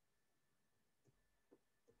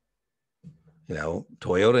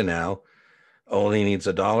 Toyota now only needs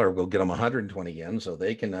a dollar. We'll get them 120 yen, so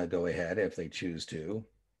they can go ahead if they choose to,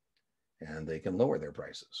 and they can lower their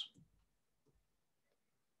prices,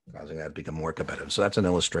 causing that to become more competitive. So that's an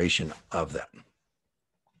illustration of that.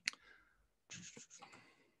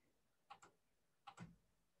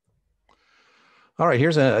 All right,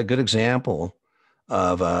 here's a good example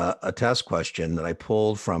of a test question that I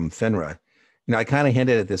pulled from FINRA. I kind of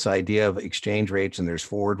hinted at this idea of exchange rates and there's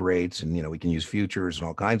forward rates and, we can use futures and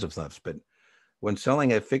all kinds of stuff. But when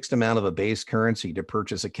selling a fixed amount of a base currency to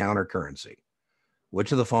purchase a counter currency,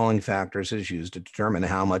 which of the following factors is used to determine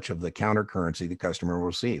how much of the counter currency the customer will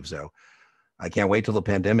receive? So I can't wait till the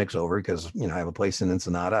pandemic's over because, I have a place in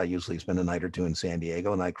Ensenada. I usually spend a night or two in San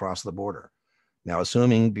Diego and I cross the border. Now,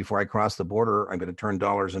 assuming before I cross the border, I'm going to turn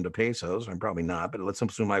dollars into pesos. I'm probably not, but let's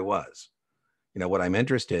assume I was. What I'm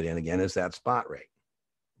interested in, again, is that spot rate.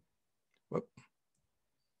 Whoop.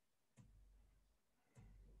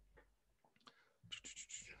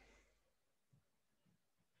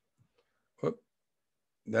 Whoop.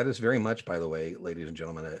 That is very much, by the way, ladies and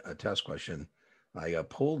gentlemen, a test question. I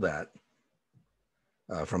pulled that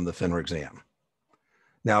from the FINRA exam.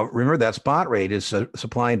 Now, remember that spot rate is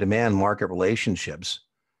supply and demand market relationships.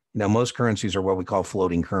 Most currencies are what we call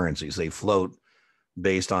floating currencies. They float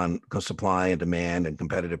based on supply and demand and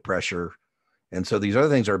competitive pressure. And so these other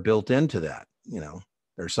things are built into that.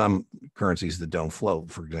 There's some currencies that don't float.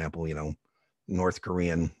 For example, North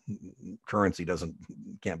Korean currency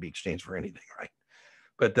can't be exchanged for anything, right?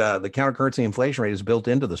 But the counter currency inflation rate is built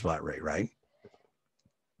into the spot rate, right?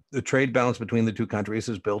 The trade balance between the two countries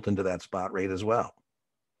is built into that spot rate as well.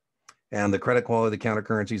 And the credit quality of the counter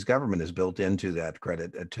currency's government is built into that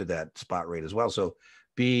credit to that spot rate as well. So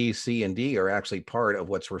B, C, and D are actually part of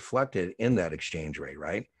what's reflected in that exchange rate,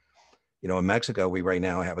 right? In Mexico, we right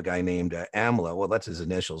now have a guy named AMLO. Well, that's his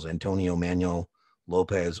initials, Antonio Manuel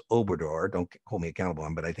Lopez Obrador. Don't hold me accountable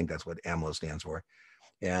on, but I think that's what AMLO stands for.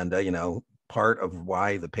 And, part of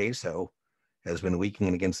why the peso has been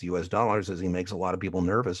weakening against the US dollars is he makes a lot of people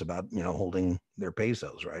nervous about, holding their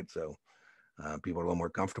pesos, right? So people are a little more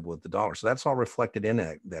comfortable with the dollar. So that's all reflected in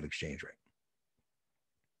that exchange rate.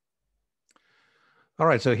 All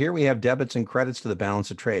right, so here we have debits and credits to the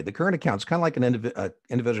balance of trade. The current account is kind of like an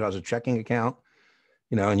individual has a checking account.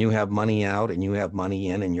 and you have money out and you have money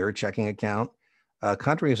in your checking account,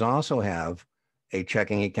 countries also have a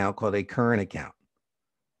checking account called a current account.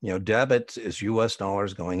 Debits is US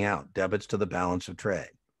dollars going out, debits to the balance of trade.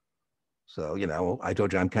 So, I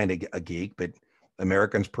told you I'm kind of a geek, but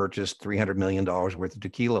Americans purchased $300 million worth of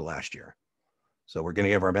tequila last year. So we're going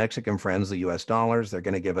to give our Mexican friends the US dollars. They're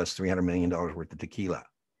going to give us $300 million worth of tequila.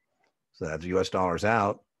 So that's US dollars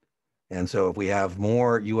out. And so if we have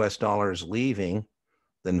more US dollars leaving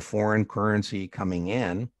than foreign currency coming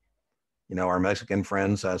in, our Mexican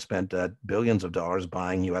friends spent billions of dollars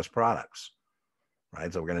buying US products,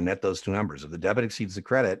 right? So we're going to net those two numbers. If the debit exceeds the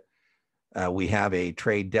credit, we have a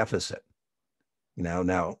trade deficit.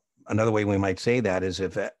 Now another way we might say that is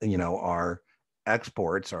if, our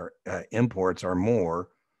exports, our imports are more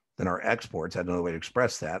than our exports, that's another way to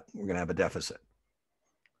express that, we're going to have a deficit.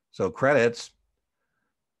 So credits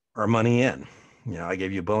are money in. I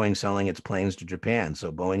gave you Boeing selling its planes to Japan.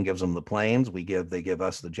 So Boeing gives them the planes, they give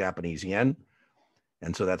us the Japanese yen.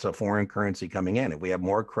 And so that's a foreign currency coming in. If we have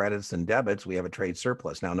more credits than debits, we have a trade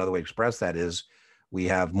surplus. Now, another way to express that is we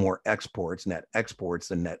have more exports, net exports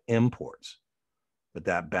than net imports. But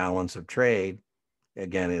that balance of trade,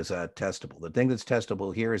 again, is testable. The thing that's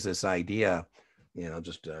testable here is this idea,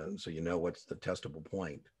 just so you know what's the testable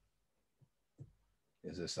point,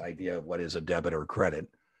 is this idea of what is a debit or credit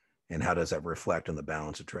and how does that reflect on the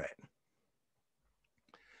balance of trade.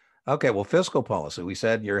 Okay, well, fiscal policy. We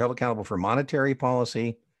said you're held accountable for monetary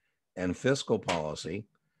policy and fiscal policy.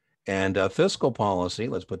 And fiscal policy,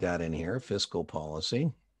 let's put that in here, fiscal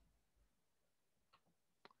policy.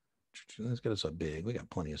 Let's get us we got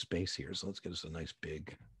plenty of space here, so let's get us a nice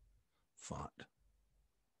big font.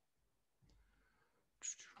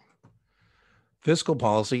 Fiscal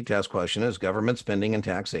policy test question is government spending and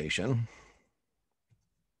taxation.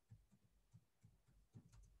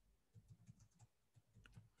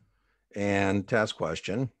 And test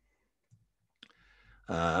question,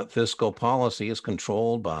 fiscal policy is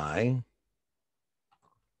controlled by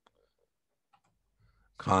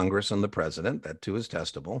Congress and the president. That too is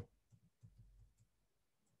testable.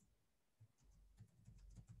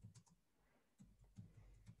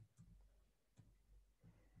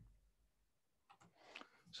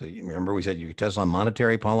 So you remember we said you test on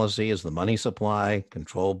monetary policy is the money supply,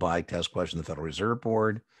 controlled by test question the Federal Reserve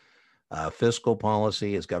Board. Fiscal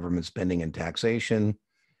policy is government spending and taxation,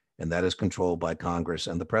 and that is controlled by Congress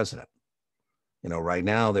and the president. Right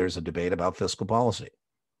now there's a debate about fiscal policy.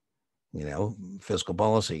 Fiscal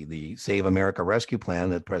policy, the Save America Rescue Plan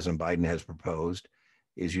that President Biden has proposed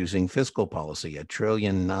is using fiscal policy, $1.9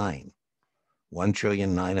 trillion, $1.9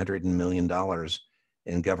 trillion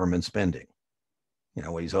in government spending.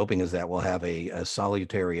 What he's hoping is that will have a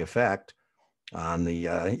salutary effect on the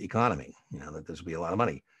economy, that this will be a lot of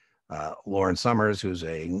money. Lawrence Summers, who's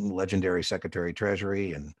a legendary Secretary of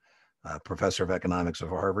Treasury and professor of economics at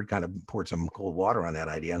Harvard, kind of poured some cold water on that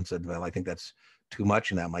idea and said, well, I think that's too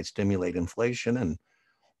much and that might stimulate inflation. And,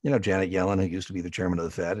 Janet Yellen, who used to be the chairman of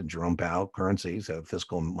the Fed, and Jerome Powell, currencies,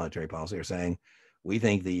 fiscal and monetary policy, are saying, we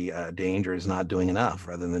think the danger is not doing enough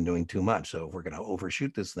rather than doing too much. So if we're going to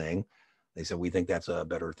overshoot this thing, they said, we think that's a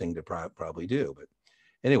better thing to probably do. But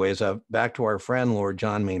anyways, back to our friend, Lord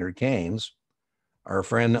John Maynard Keynes. Our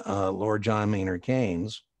friend, Lord John Maynard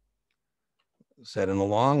Keynes, said, in the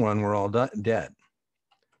long run, we're all dead.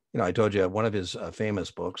 I told you one of his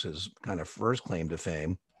famous books, his kind of first claim to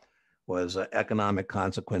fame, was Economic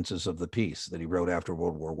Consequences of the Peace that he wrote after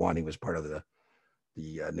World War I. He was part of the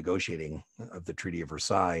negotiating of the Treaty of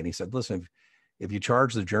Versailles. And he said, listen, if you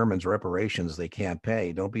charge the Germans reparations they can't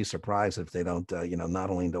pay, don't be surprised if they don't, not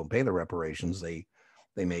only don't pay the reparations, they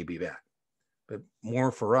may be back. But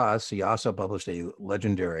more for us, he also published a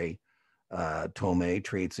legendary tome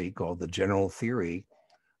treatise called The General Theory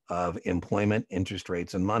of Employment, Interest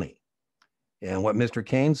Rates, and Money. And what Mr.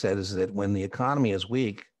 Keynes said is that when the economy is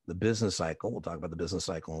weak, the business cycle, we'll talk about the business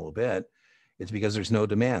cycle in a little bit, it's because there's no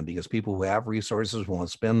demand, because people who have resources won't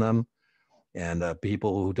spend them. And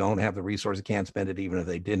people who don't have the resources can't spend it even if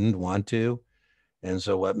they didn't want to. And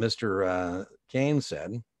so what Mr. Keynes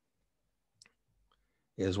said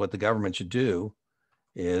is what the government should do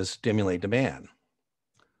is stimulate demand.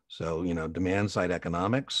 So, demand side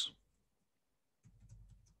economics.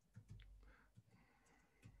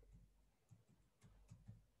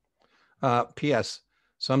 P.S.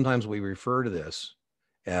 Sometimes we refer to this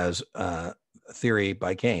as theory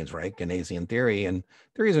by Keynes, right? Keynesian theory. And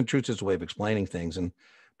theory is in truth just a way of explaining things. And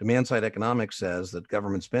demand side economics says that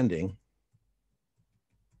government spending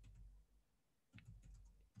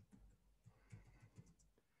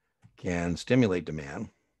can stimulate demand.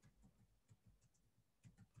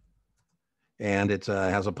 and it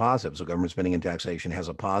has a positive. So government spending and taxation has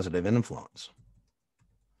a positive influence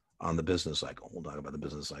on the business cycle. We'll talk about the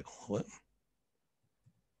business cycle. What?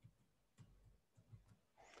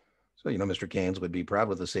 So, Mr. Keynes would be proud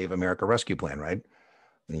with the Save America Rescue Plan, right?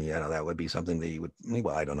 That would be something that he would,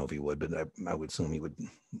 well, I don't know if he would, but I would assume he would.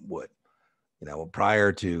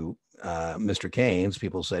 Prior to Mr. Keynes,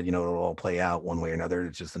 people said, it'll all play out one way or another.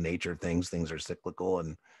 It's just the nature of things. Things are cyclical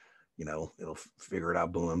and, it'll figure it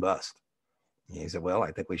out, boom and bust. And he said, well,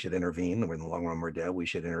 I think we should intervene. We're in the long run, we're dead. We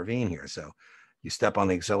should intervene here. So you step on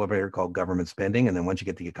the accelerator called government spending. And then once you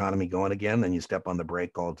get the economy going again, then you step on the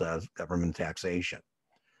brake called government taxation.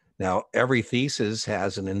 Now, every thesis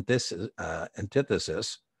has an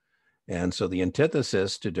antithesis. And so the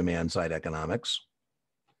antithesis to demand side economics,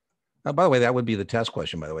 by the way, that would be the test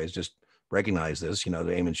question, by the way, is just recognize this,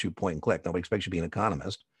 the aim and shoot, point and click. Nobody expects you to be an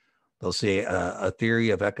economist. They'll say a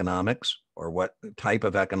theory of economics, or what type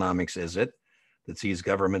of economics is it that sees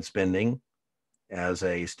government spending as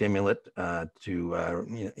a stimulant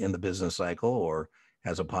in the business cycle, or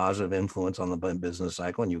has a positive influence on the business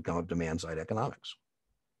cycle, and you come up demand side economics.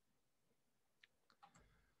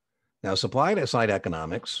 Now, supply side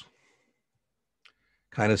economics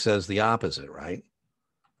kind of says the opposite, right?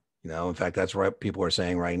 In fact, that's what people are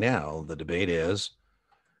saying right now. The debate is,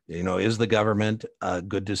 is the government a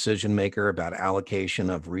good decision maker about allocation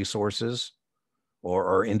of resources, or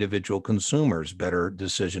are individual consumers better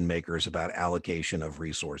decision makers about allocation of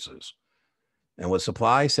resources? And what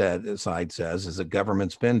supply side says is that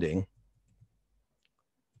government spending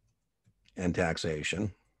and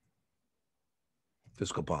taxation,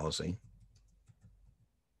 fiscal policy,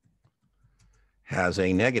 has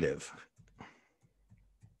a negative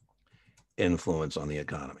influence on the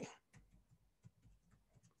economy.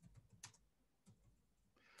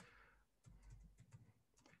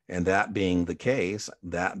 And that being the case,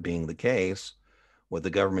 what the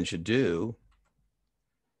government should do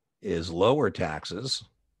is lower taxes,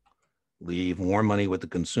 leave more money with the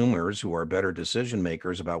consumers who are better decision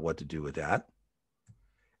makers about what to do with that,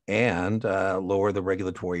 and lower the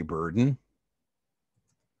regulatory burden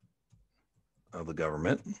of the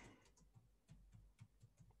government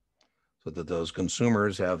so that those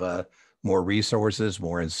consumers have more resources,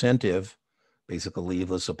 more incentive, basically leave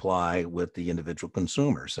the supply with the individual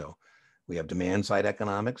consumer. So we have demand side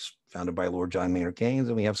economics founded by Lord John Maynard Keynes,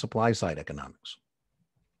 and we have supply side economics.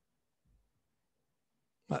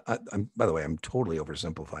 By the way, I'm totally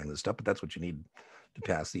oversimplifying this stuff, but that's what you need to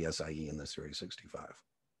pass the SIE in this Series 65.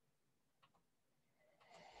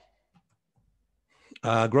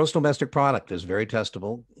 Gross domestic product is very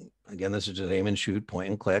testable. Again, this is just aim and shoot, point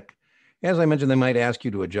and click. As I mentioned, they might ask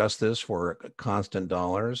you to adjust this for constant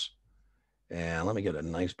dollars. And let me get a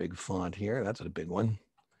nice big font here. That's a big one.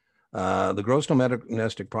 The gross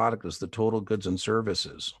domestic product is the total goods and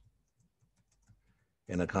services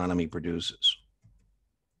an economy produces.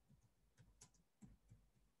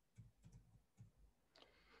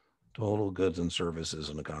 Total goods and services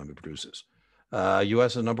an economy produces.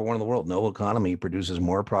 U.S. is number one in the world. No economy produces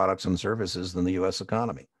more products and services than the U.S.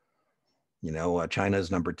 economy. China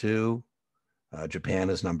is number two. Japan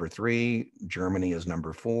is number three. Germany is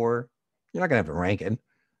number four. You're not going to have to rank it,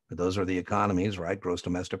 but those are the economies, right? Gross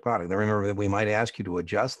domestic product. Now remember that we might ask you to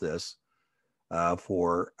adjust this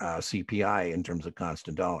for CPI in terms of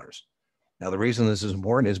constant dollars. Now, the reason this is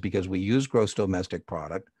important is because we use gross domestic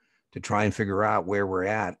product to try and figure out where we're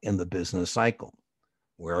at in the business cycle,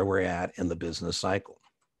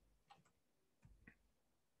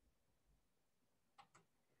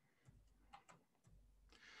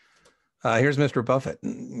 Here's Mr. Buffett.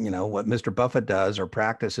 What Mr. Buffett does or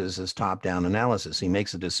practices is top-down analysis. He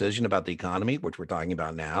makes a decision about the economy, which we're talking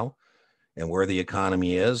about now, and where the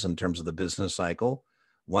economy is in terms of the business cycle.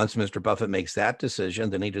 Once Mr. Buffett makes that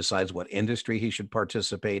decision, then he decides what industry he should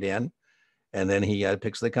participate in, and then he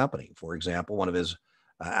picks the company. For example, one of his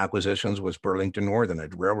acquisitions was Burlington Northern, a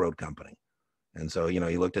railroad company. And so, he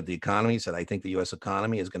looked at the economy, said, I think the U.S.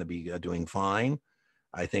 economy is going to be doing fine.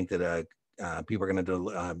 I think that people are going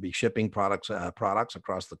to be shipping products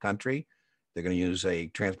across the country. They're going to use a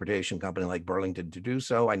transportation company like Burlington to do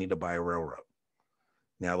so. I need to buy a railroad.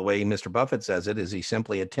 Now, the way Mr. Buffett says it is he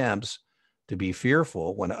simply attempts to be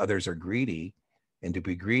fearful when others are greedy and to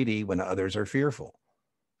be greedy when others are fearful.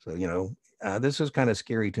 So, this is kind of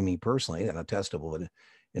scary to me personally and attestable. But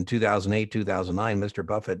in 2008, 2009, Mr.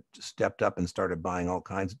 Buffett stepped up and started buying all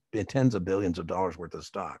kinds, tens of billions of dollars worth of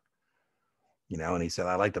stock. And he said,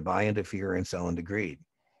 I like to buy into fear and sell into greed.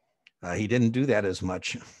 He didn't do that as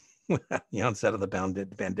much at the onset of the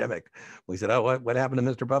pandemic. We said, oh, what happened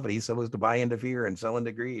to Mr. Buffett? He's supposed to buy into fear and sell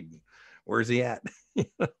into greed. Where's he at?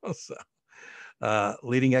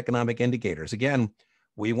 Leading economic indicators. Again,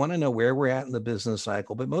 we want to know where we're at in the business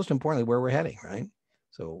cycle, but most importantly, where we're heading, right?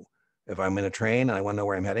 So if I'm in a train and I want to know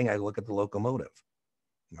where I'm heading, I look at the locomotive,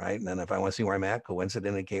 right? And then if I want to see where I'm at,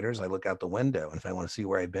 coincident indicators, I look out the window. And if I want to see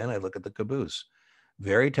where I've been, I look at the caboose.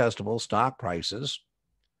 Very testable. Stock prices,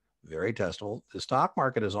 very testable. The stock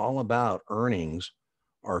market is all about earnings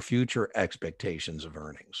or future expectations of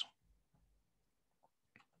earnings.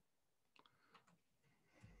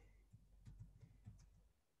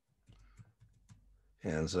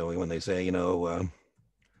 And so when they say, the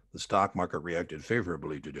stock market reacted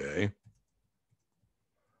favorably today,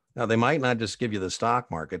 now they might not just give you the stock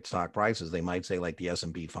market, stock prices. They might say like the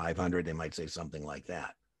S&P 500. They might say something like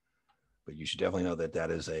that. But you should definitely know that that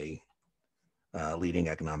is a leading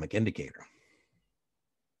economic indicator.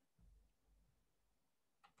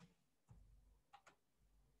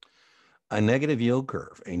 A negative yield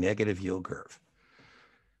curve, a negative yield curve.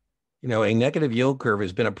 A negative yield curve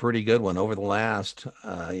has been a pretty good one over the last,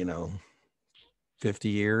 50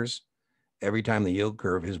 years. Every time the yield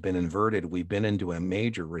curve has been inverted, we've been into a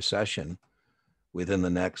major recession within the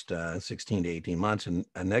next 16 to 18 months. And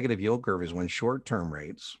a negative yield curve is when short-term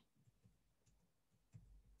rates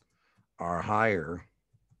are higher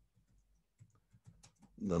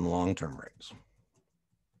than long-term rates.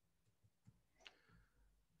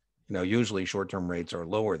 Usually short-term rates are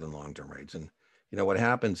lower than long-term rates. And, what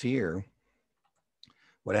happens here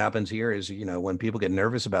is, when people get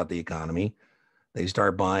nervous about the economy, they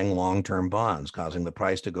start buying long-term bonds, causing the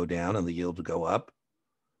price to go down and the yield to go up,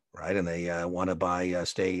 right? And they want to buy,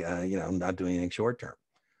 not doing anything short-term.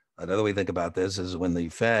 Another way to think about this is when the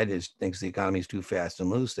Fed thinks the economy is too fast and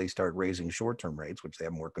loose, they start raising short-term rates, which they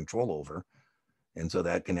have more control over. And so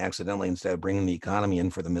that can accidentally, instead of bringing the economy in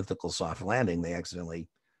for the mythical soft landing, they accidentally,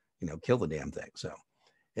 kill the damn thing. So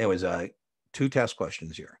anyways, 2 test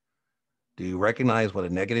questions here. Do you recognize what a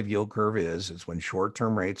negative yield curve is? It's when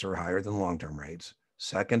short-term rates are higher than long-term rates.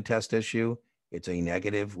 Second test issue, it's a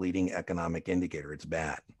negative leading economic indicator. It's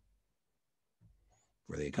bad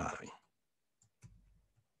for the economy.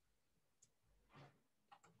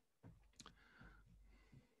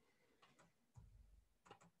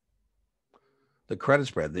 The credit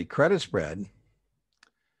spread. The credit spread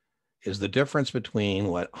is the difference between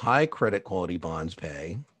what high credit quality bonds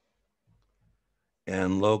pay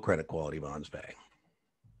and low credit quality bonds pay.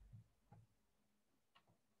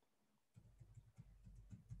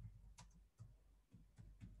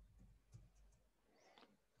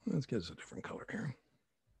 Let's get us a different color here.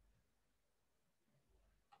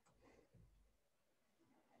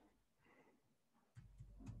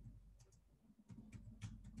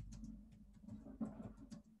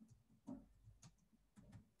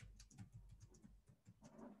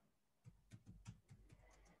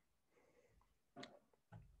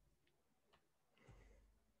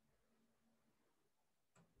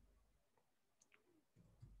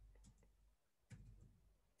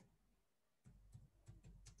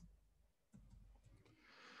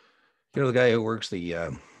 The guy who works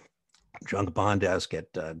the junk bond desk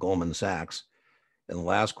at Goldman Sachs in the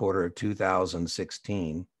last quarter of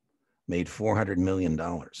 2016 made $400 million,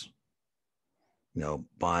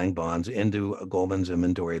 buying bonds into Goldman's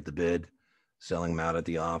inventory at the bid, selling them out at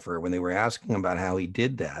the offer. When they were asking him about how he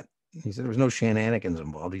did that, he said there was no shenanigans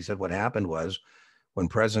involved. He said what happened was when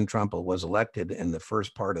President Trump was elected in the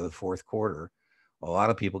first part of the fourth quarter, a lot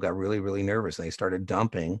of people got really, really nervous. They started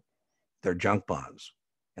dumping their junk bonds,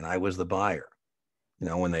 and I was the buyer.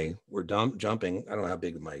 When they were jumping, I don't know how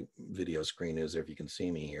big my video screen is there if you can see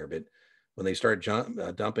me here, but when they start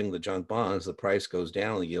dumping the junk bonds, the price goes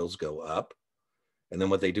down, the yields go up. And then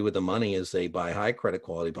what they do with the money is they buy high credit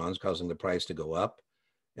quality bonds, causing the price to go up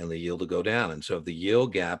and the yield to go down. And so if the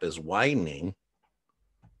yield gap is widening,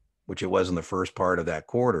 which it was in the first part of that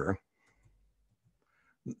quarter,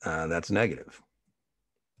 that's negative.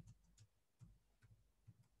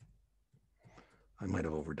 I might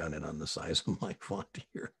have overdone it on the size of my font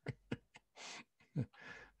here.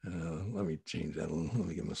 Let me change that. Let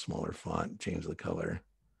me give them a smaller font, change the color.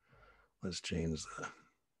 Let's change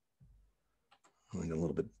I think a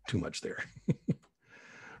little bit too much there.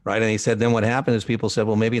 Right. And he said, then what happened is people said,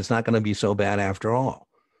 well, maybe it's not going to be so bad after all.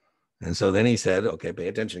 And so then he said, okay, pay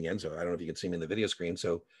attention again. So I don't know if you can see me in the video screen.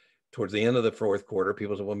 So towards the end of the fourth quarter,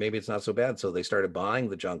 people said, well, maybe it's not so bad. So they started buying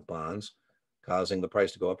the junk bonds, causing the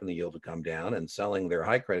price to go up and the yield to come down, and selling their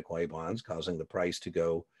high credit quality bonds, causing the price to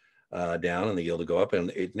go down and the yield to go up, and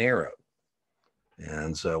it narrowed.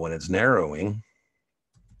 And so when it's narrowing,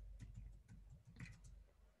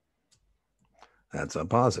 that's a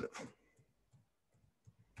positive.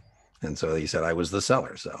 And so he said, I was the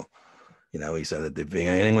seller. So He said at the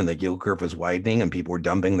beginning when the yield curve was widening and people were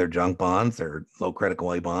dumping their junk bonds, their low credit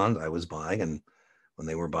quality bonds, I was buying, and when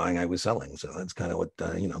they were buying, I was selling. So that's kind of what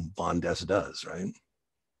bond desk does, right?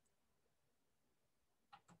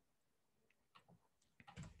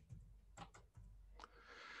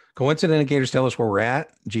 Coincident indicators tell us where we're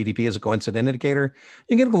at. GDP is a coincident indicator.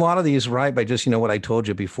 You can get a lot of these right by just what I told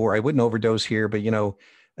you before. I wouldn't overdose here, but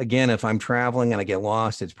again, if I'm traveling and I get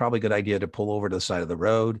lost, it's probably a good idea to pull over to the side of the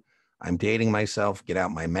road. I'm dating myself, get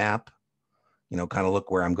out my map, kind of look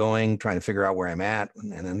where I'm going, trying to figure out where I'm at,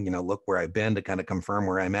 and then, look where I've been to kind of confirm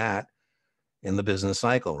where I'm at in the business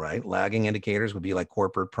cycle, right? Lagging indicators would be like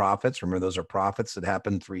corporate profits. Remember, those are profits that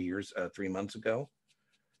happened 3 months ago.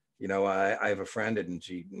 I have a friend and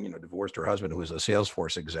she, divorced her husband who was a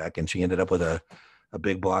Salesforce exec, and she ended up with a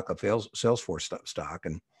big block of Salesforce stock.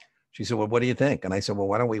 And she said, well, what do you think? And I said, well,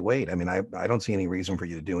 why don't we wait? I mean, I don't see any reason for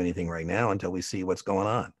you to do anything right now until we see what's going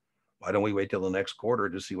on. Why don't we wait till the next quarter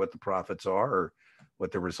to see what the profits are or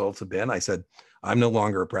what the results have been? I said, I'm no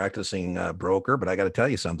longer a practicing broker, but I got to tell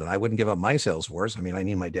you something. I wouldn't give up my Salesforce. I mean, I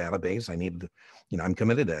need my database. I need, I'm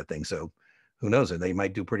committed to that thing. So who knows? They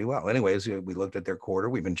might do pretty well. Anyways, we looked at their quarter.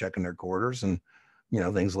 We've been checking their quarters, and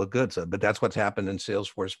things look good. So, but that's what's happened in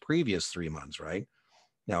Salesforce previous 3 months, right?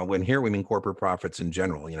 Now, when here we mean corporate profits in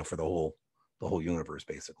general, for the whole universe,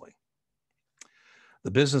 basically.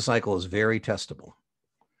 The business cycle is very testable.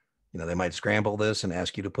 They might scramble this and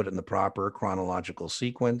ask you to put it in the proper chronological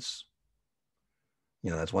sequence.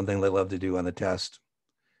 That's one thing they love to do on the test.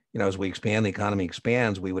 As we expand, the economy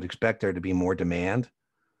expands, we would expect there to be more demand,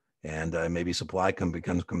 and maybe supply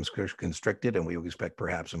becomes constricted, and we would expect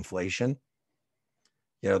perhaps inflation.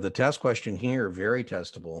 The test question here, very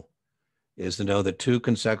testable, is to know that 2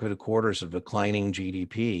 consecutive quarters of declining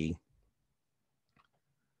GDP.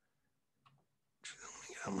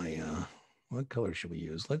 What color should we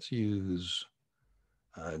use? Let's use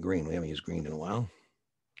green. We haven't used green in a while.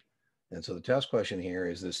 And so the test question here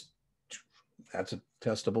is this, that's a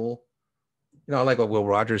testable. I like what Will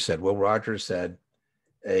Rogers said. Will Rogers said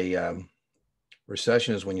a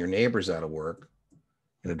recession is when your neighbor's out of work,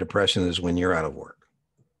 and a depression is when you're out of work.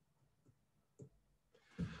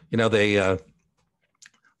 A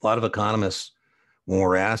lot of economists, when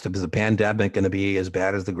we're asked, is the pandemic going to be as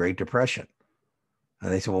bad as the Great Depression?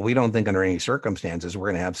 And they said, well, we don't think under any circumstances we're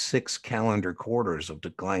going to have 6 calendar quarters of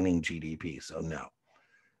declining GDP. So no,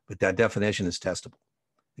 but that definition is testable.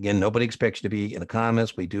 Again, nobody expects you to be an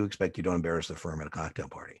economist. We do expect you to embarrass the firm at a cocktail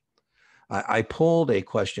party. I pulled a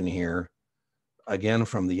question here, again,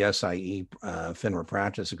 from the SIE FINRA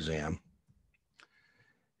practice exam.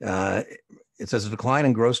 It says a decline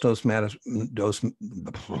in gross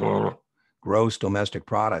domestic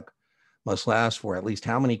product must last for at least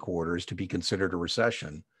how many quarters to be considered a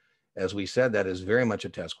recession? As we said, that is very much a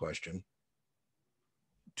test question.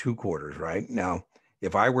 2 quarters, right? Now,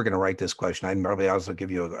 if I were going to write this question, I'd probably also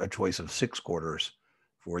give you a choice of 6 quarters,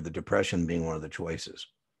 for the depression being one of the choices.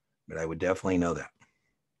 But I would definitely know that.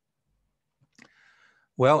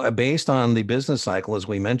 Well, based on the business cycle, as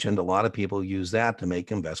we mentioned, a lot of people use that to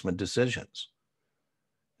make investment decisions.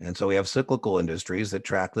 And so we have cyclical industries that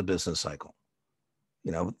track the business cycle.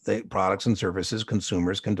 Products and services,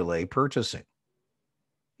 consumers can delay purchasing.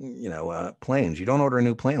 Planes, you don't order a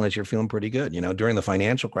new plane unless you're feeling pretty good. During the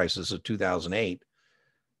financial crisis of 2008,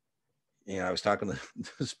 I was talking to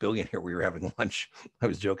this billionaire, we were having lunch. I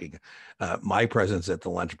was joking. My presence at the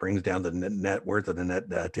lunch brings down the net worth of the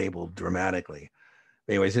net table dramatically.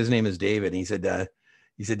 Anyways, his name is David. And he said,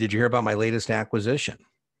 did you hear about my latest acquisition?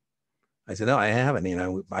 I said, no, I haven't.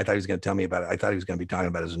 I thought he was going to tell me about it. I thought he was going to be talking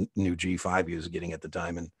about his new G5 he was getting at the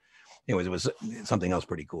time. And anyways, it was something else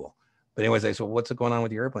pretty cool. But anyways, I said, well, what's going on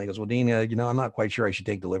with your airplane? He goes, well, Dean, I'm not quite sure I should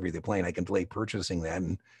take delivery of the plane. I can delay purchasing that.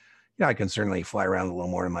 And, I can certainly fly around a little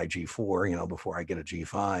more in my G4, before I get a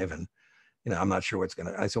G5. And, I'm not sure what's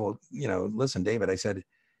going to, I said, well, listen, David, I said,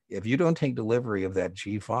 if you don't take delivery of that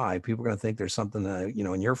G5, people are going to think there's something,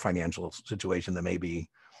 in your financial situation that may be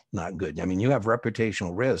not good. I mean, you have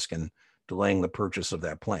reputational risk in delaying the purchase of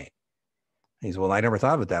that plane. And he said, well, I never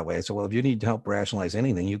thought of it that way. I said, well, if you need help rationalize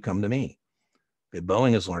anything, you come to me. But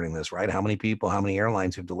Boeing is learning this, right? How many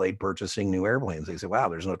airlines have delayed purchasing new airplanes? They say, wow,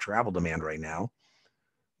 there's no travel demand right now.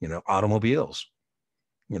 Automobiles.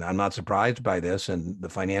 I'm not surprised by this. And the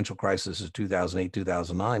financial crisis of 2008,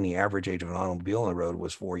 2009, the average age of an automobile on the road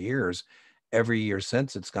was 4 years. Every year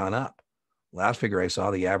since, it's gone up. Last figure I saw,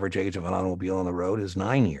 the average age of an automobile on the road is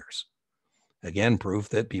 9 years. Again, proof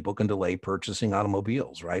that people can delay purchasing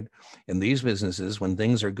automobiles, right? In these businesses, when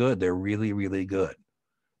things are good, they're really, really good.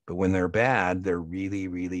 But when they're bad, they're really,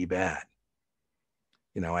 really bad.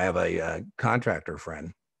 I have a contractor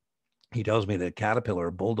friend He tells me that Caterpillar,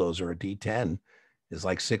 a bulldozer, a D10 is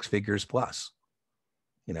like 6 figures plus.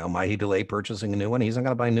 Might he delay purchasing a new one? He's not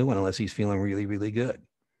going to buy a new one unless he's feeling really, really good.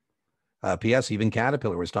 P.S. Even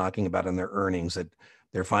Caterpillar was talking about in their earnings that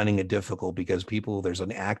they're finding it difficult because there's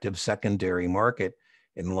an active secondary market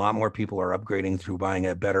and a lot more people are upgrading through buying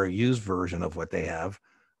a better used version of what they have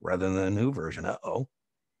rather than a new version.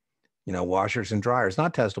 Washers and dryers,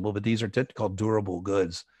 not testable, but these are called durable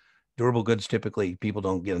goods. Durable goods, typically people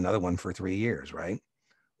don't get another one for 3 years, right?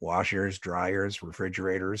 Washers, dryers,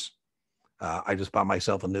 refrigerators. I just bought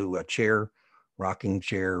myself a new chair, rocking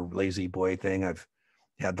chair, lazy boy thing. I've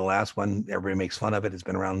had the last one. Everybody makes fun of it. It's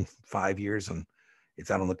been around 5 years and it's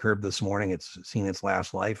out on the curb this morning. It's seen its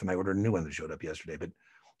last life and I ordered a new one that showed up yesterday. But,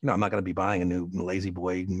 I'm not going to be buying a new lazy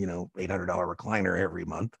boy, $800 recliner every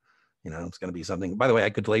month. It's going to be something. By the way, I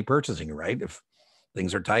could delay purchasing, right? If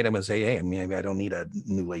things are tight, I'm going to say, hey, maybe I don't need a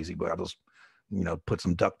new lazy boy. I'll just, put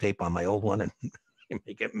some duct tape on my old one and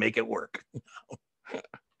make it work.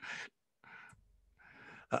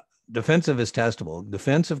 Defensive is testable.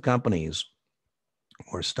 Defensive companies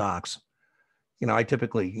or stocks, I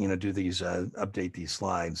typically, do these, update these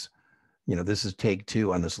slides. This is take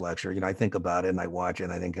 2 on this lecture. I think about it and I watch it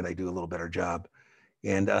and I think, can I do a little better job?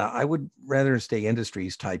 And I would rather stay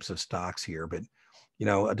industries types of stocks here, but,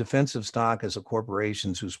 a defensive stock is a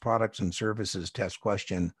corporations whose products and services test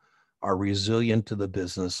question are resilient to the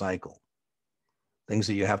business cycle. Things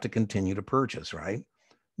that you have to continue to purchase, right?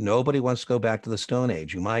 Nobody wants to go back to the Stone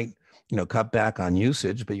Age. You might, cut back on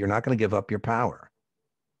usage, but you're not going to give up your power.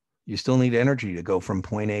 You still need energy to go from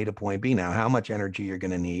point A to point B. Now, how much energy you're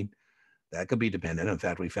going to need, that could be dependent. In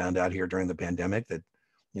fact, we found out here during the pandemic that,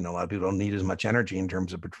 a lot of people don't need as much energy in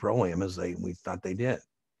terms of petroleum as we thought they did.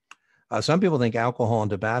 Some people think alcohol and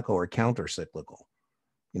tobacco are counter-cyclical.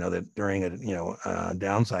 That during a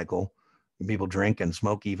down cycle, people drink and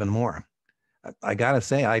smoke even more. I got to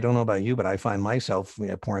say, I don't know about you, but I find myself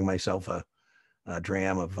pouring myself a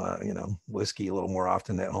dram of, whiskey a little more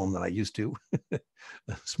often at home than I used to.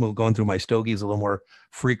 Going through my stogies a little more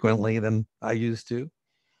frequently than I used to.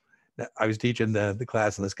 I was teaching the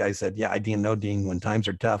class and this guy said, yeah, I didn't know, Dean, when times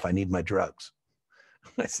are tough, I need my drugs.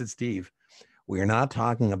 I said, Steve, we are not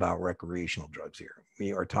talking about recreational drugs here.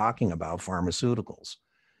 We are talking about pharmaceuticals.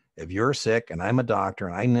 If you're sick and I'm a doctor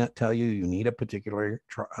and I tell you you need a particular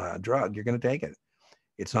drug, you're going to take it.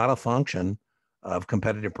 It's not a function of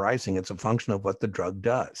competitive pricing. It's a function of what the drug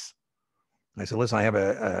does. I said, listen, I have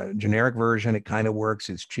a generic version. It kind of works.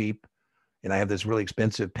 It's cheap. And I have this really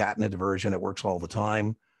expensive patented version. It works all the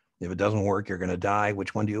time. If it doesn't work, you're going to die.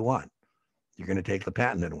 Which one do you want? You're going to take the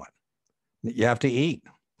patented one. You have to eat.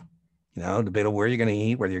 Debate on where you're going to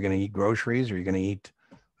eat, whether you're going to eat groceries or you're going to eat,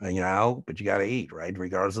 but you got to eat, right?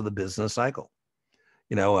 Regardless of the business cycle.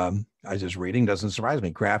 I was just reading, doesn't surprise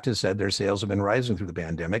me. Kraft has said their sales have been rising through the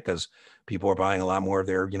pandemic because people are buying a lot more of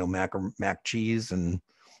their, mac cheese and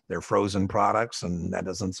their frozen products. And that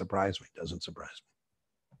doesn't surprise me.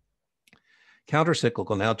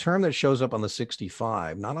 Countercyclical. Now, a term that shows up on the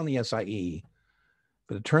 65, not on the SIE,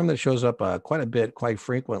 but a term that shows up quite a bit, quite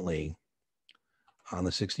frequently on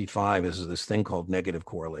the 65 is this thing called negative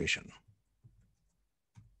correlation.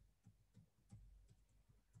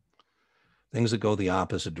 Things that go the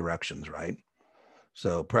opposite directions, right?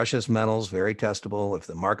 So precious metals, very testable. If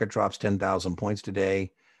the market drops 10,000 points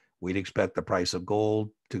today, we'd expect the price of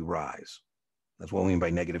gold to rise. That's what we mean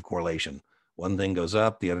by negative correlation. One thing goes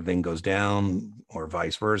up, the other thing goes down, or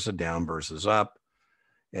vice versa, down versus up,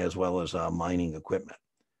 as well as mining equipment.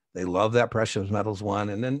 They love that precious metals one.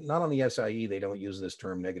 And then not on the SIE, they don't use this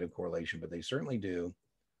term negative correlation, but they certainly do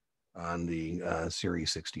on the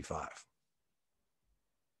Series 65.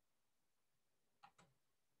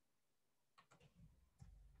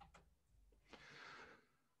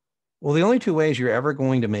 Well, the only 2 ways you're ever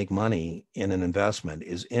going to make money in an investment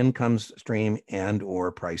is income stream and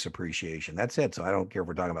or price appreciation. That's it. So I don't care if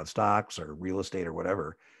we're talking about stocks or real estate or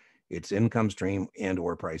whatever. It's income stream and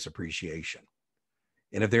or price appreciation.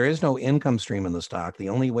 And if there is no income stream in the stock, the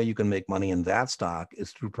only way you can make money in that stock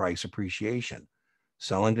is through price appreciation,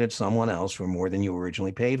 selling it to someone else for more than you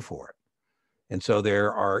originally paid for it. And so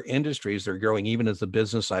there are industries that are growing even as the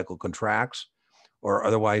business cycle contracts or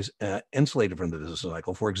otherwise insulated from the business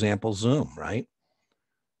cycle. For example, Zoom, right?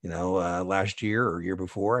 Last year or year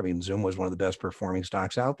before, Zoom was one of the best performing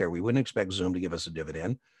stocks out there. We wouldn't expect Zoom to give us a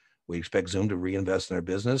dividend. We expect Zoom to reinvest in their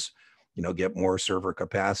business, get more server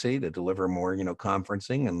capacity to deliver more,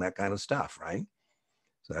 conferencing and that kind of stuff, right?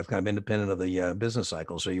 So that's kind of independent of the business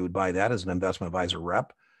cycle. So you would buy that as an investment advisor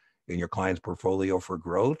rep in your client's portfolio for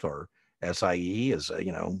growth, or SIE as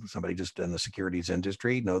somebody just in the securities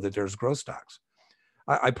industry, know that there's growth stocks.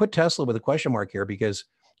 I put Tesla with a question mark here because,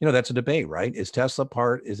 that's a debate, right? Is Tesla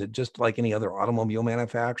is it just like any other automobile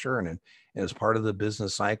manufacturer and it's part of the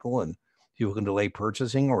business cycle and people can delay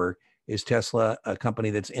purchasing, or is Tesla a company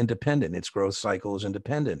that's independent? Its growth cycle is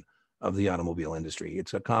independent of the automobile industry.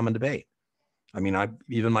 It's a common debate. I mean,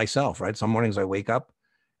 even myself, right? Some mornings I wake up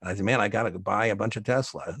and I say, man, I got to buy a bunch of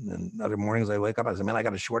Tesla. And then other mornings I wake up, I say, man, I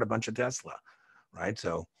got to short a bunch of Tesla, right?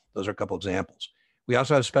 So those are a couple examples. We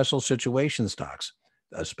also have special situation stocks.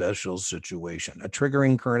 A special situation, a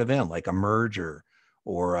triggering current event like a merger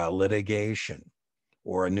or a litigation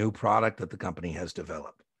or a new product that the company has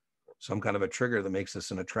developed. Some kind of a trigger that makes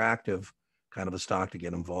this an attractive kind of a stock to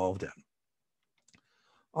get involved in.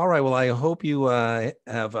 All right, well, I hope you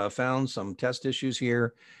have found some test issues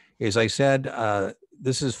here. As I said,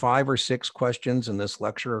 this is 5 or 6 questions in this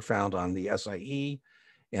lecture found on the SIE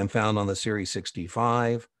and found on the Series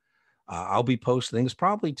 65. I'll be posting things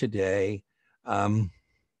probably today.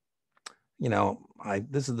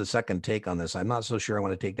 This is the second take on this. I'm not so sure I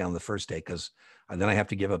want to take down the first take because then I have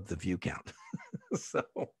to give up the view count. So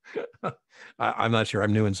I'm not sure.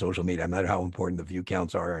 I'm new in social media. I'm not how important the view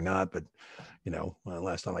counts are or not, but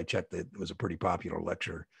last time I checked, it was a pretty popular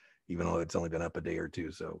lecture, even though it's only been up a day or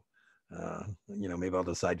two. So, maybe I'll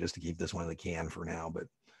decide just to keep this one in the can for now, but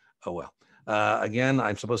oh well. Again,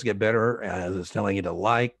 I'm supposed to get better as it's telling you to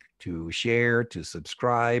like, to share, to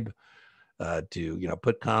subscribe, to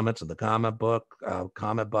put comments in the comment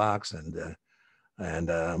box, and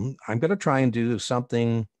I'm going to try and do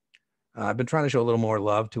something. I've been trying to show a little more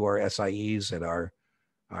love to our SIEs at our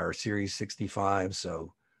Series 65.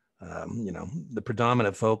 So the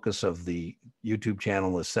predominant focus of the YouTube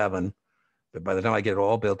channel is 7, but by the time I get it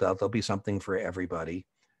all built out, there'll be something for everybody.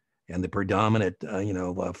 And the predominant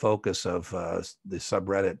focus of the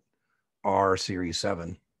subreddit R Series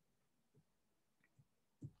 7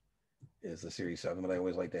 is the Series 7, but I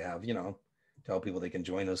always like to have, tell people they can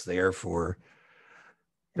join us there for,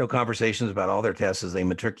 conversations about all their tests as they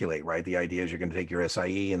matriculate, right? The idea is you're going to take your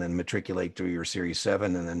SIE and then matriculate to your Series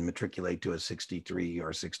 7 and then matriculate to a 63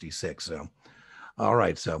 or 66. So, all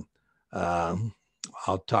right. So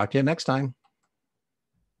I'll talk to you next time.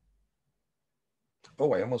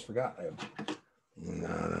 Oh, I almost forgot.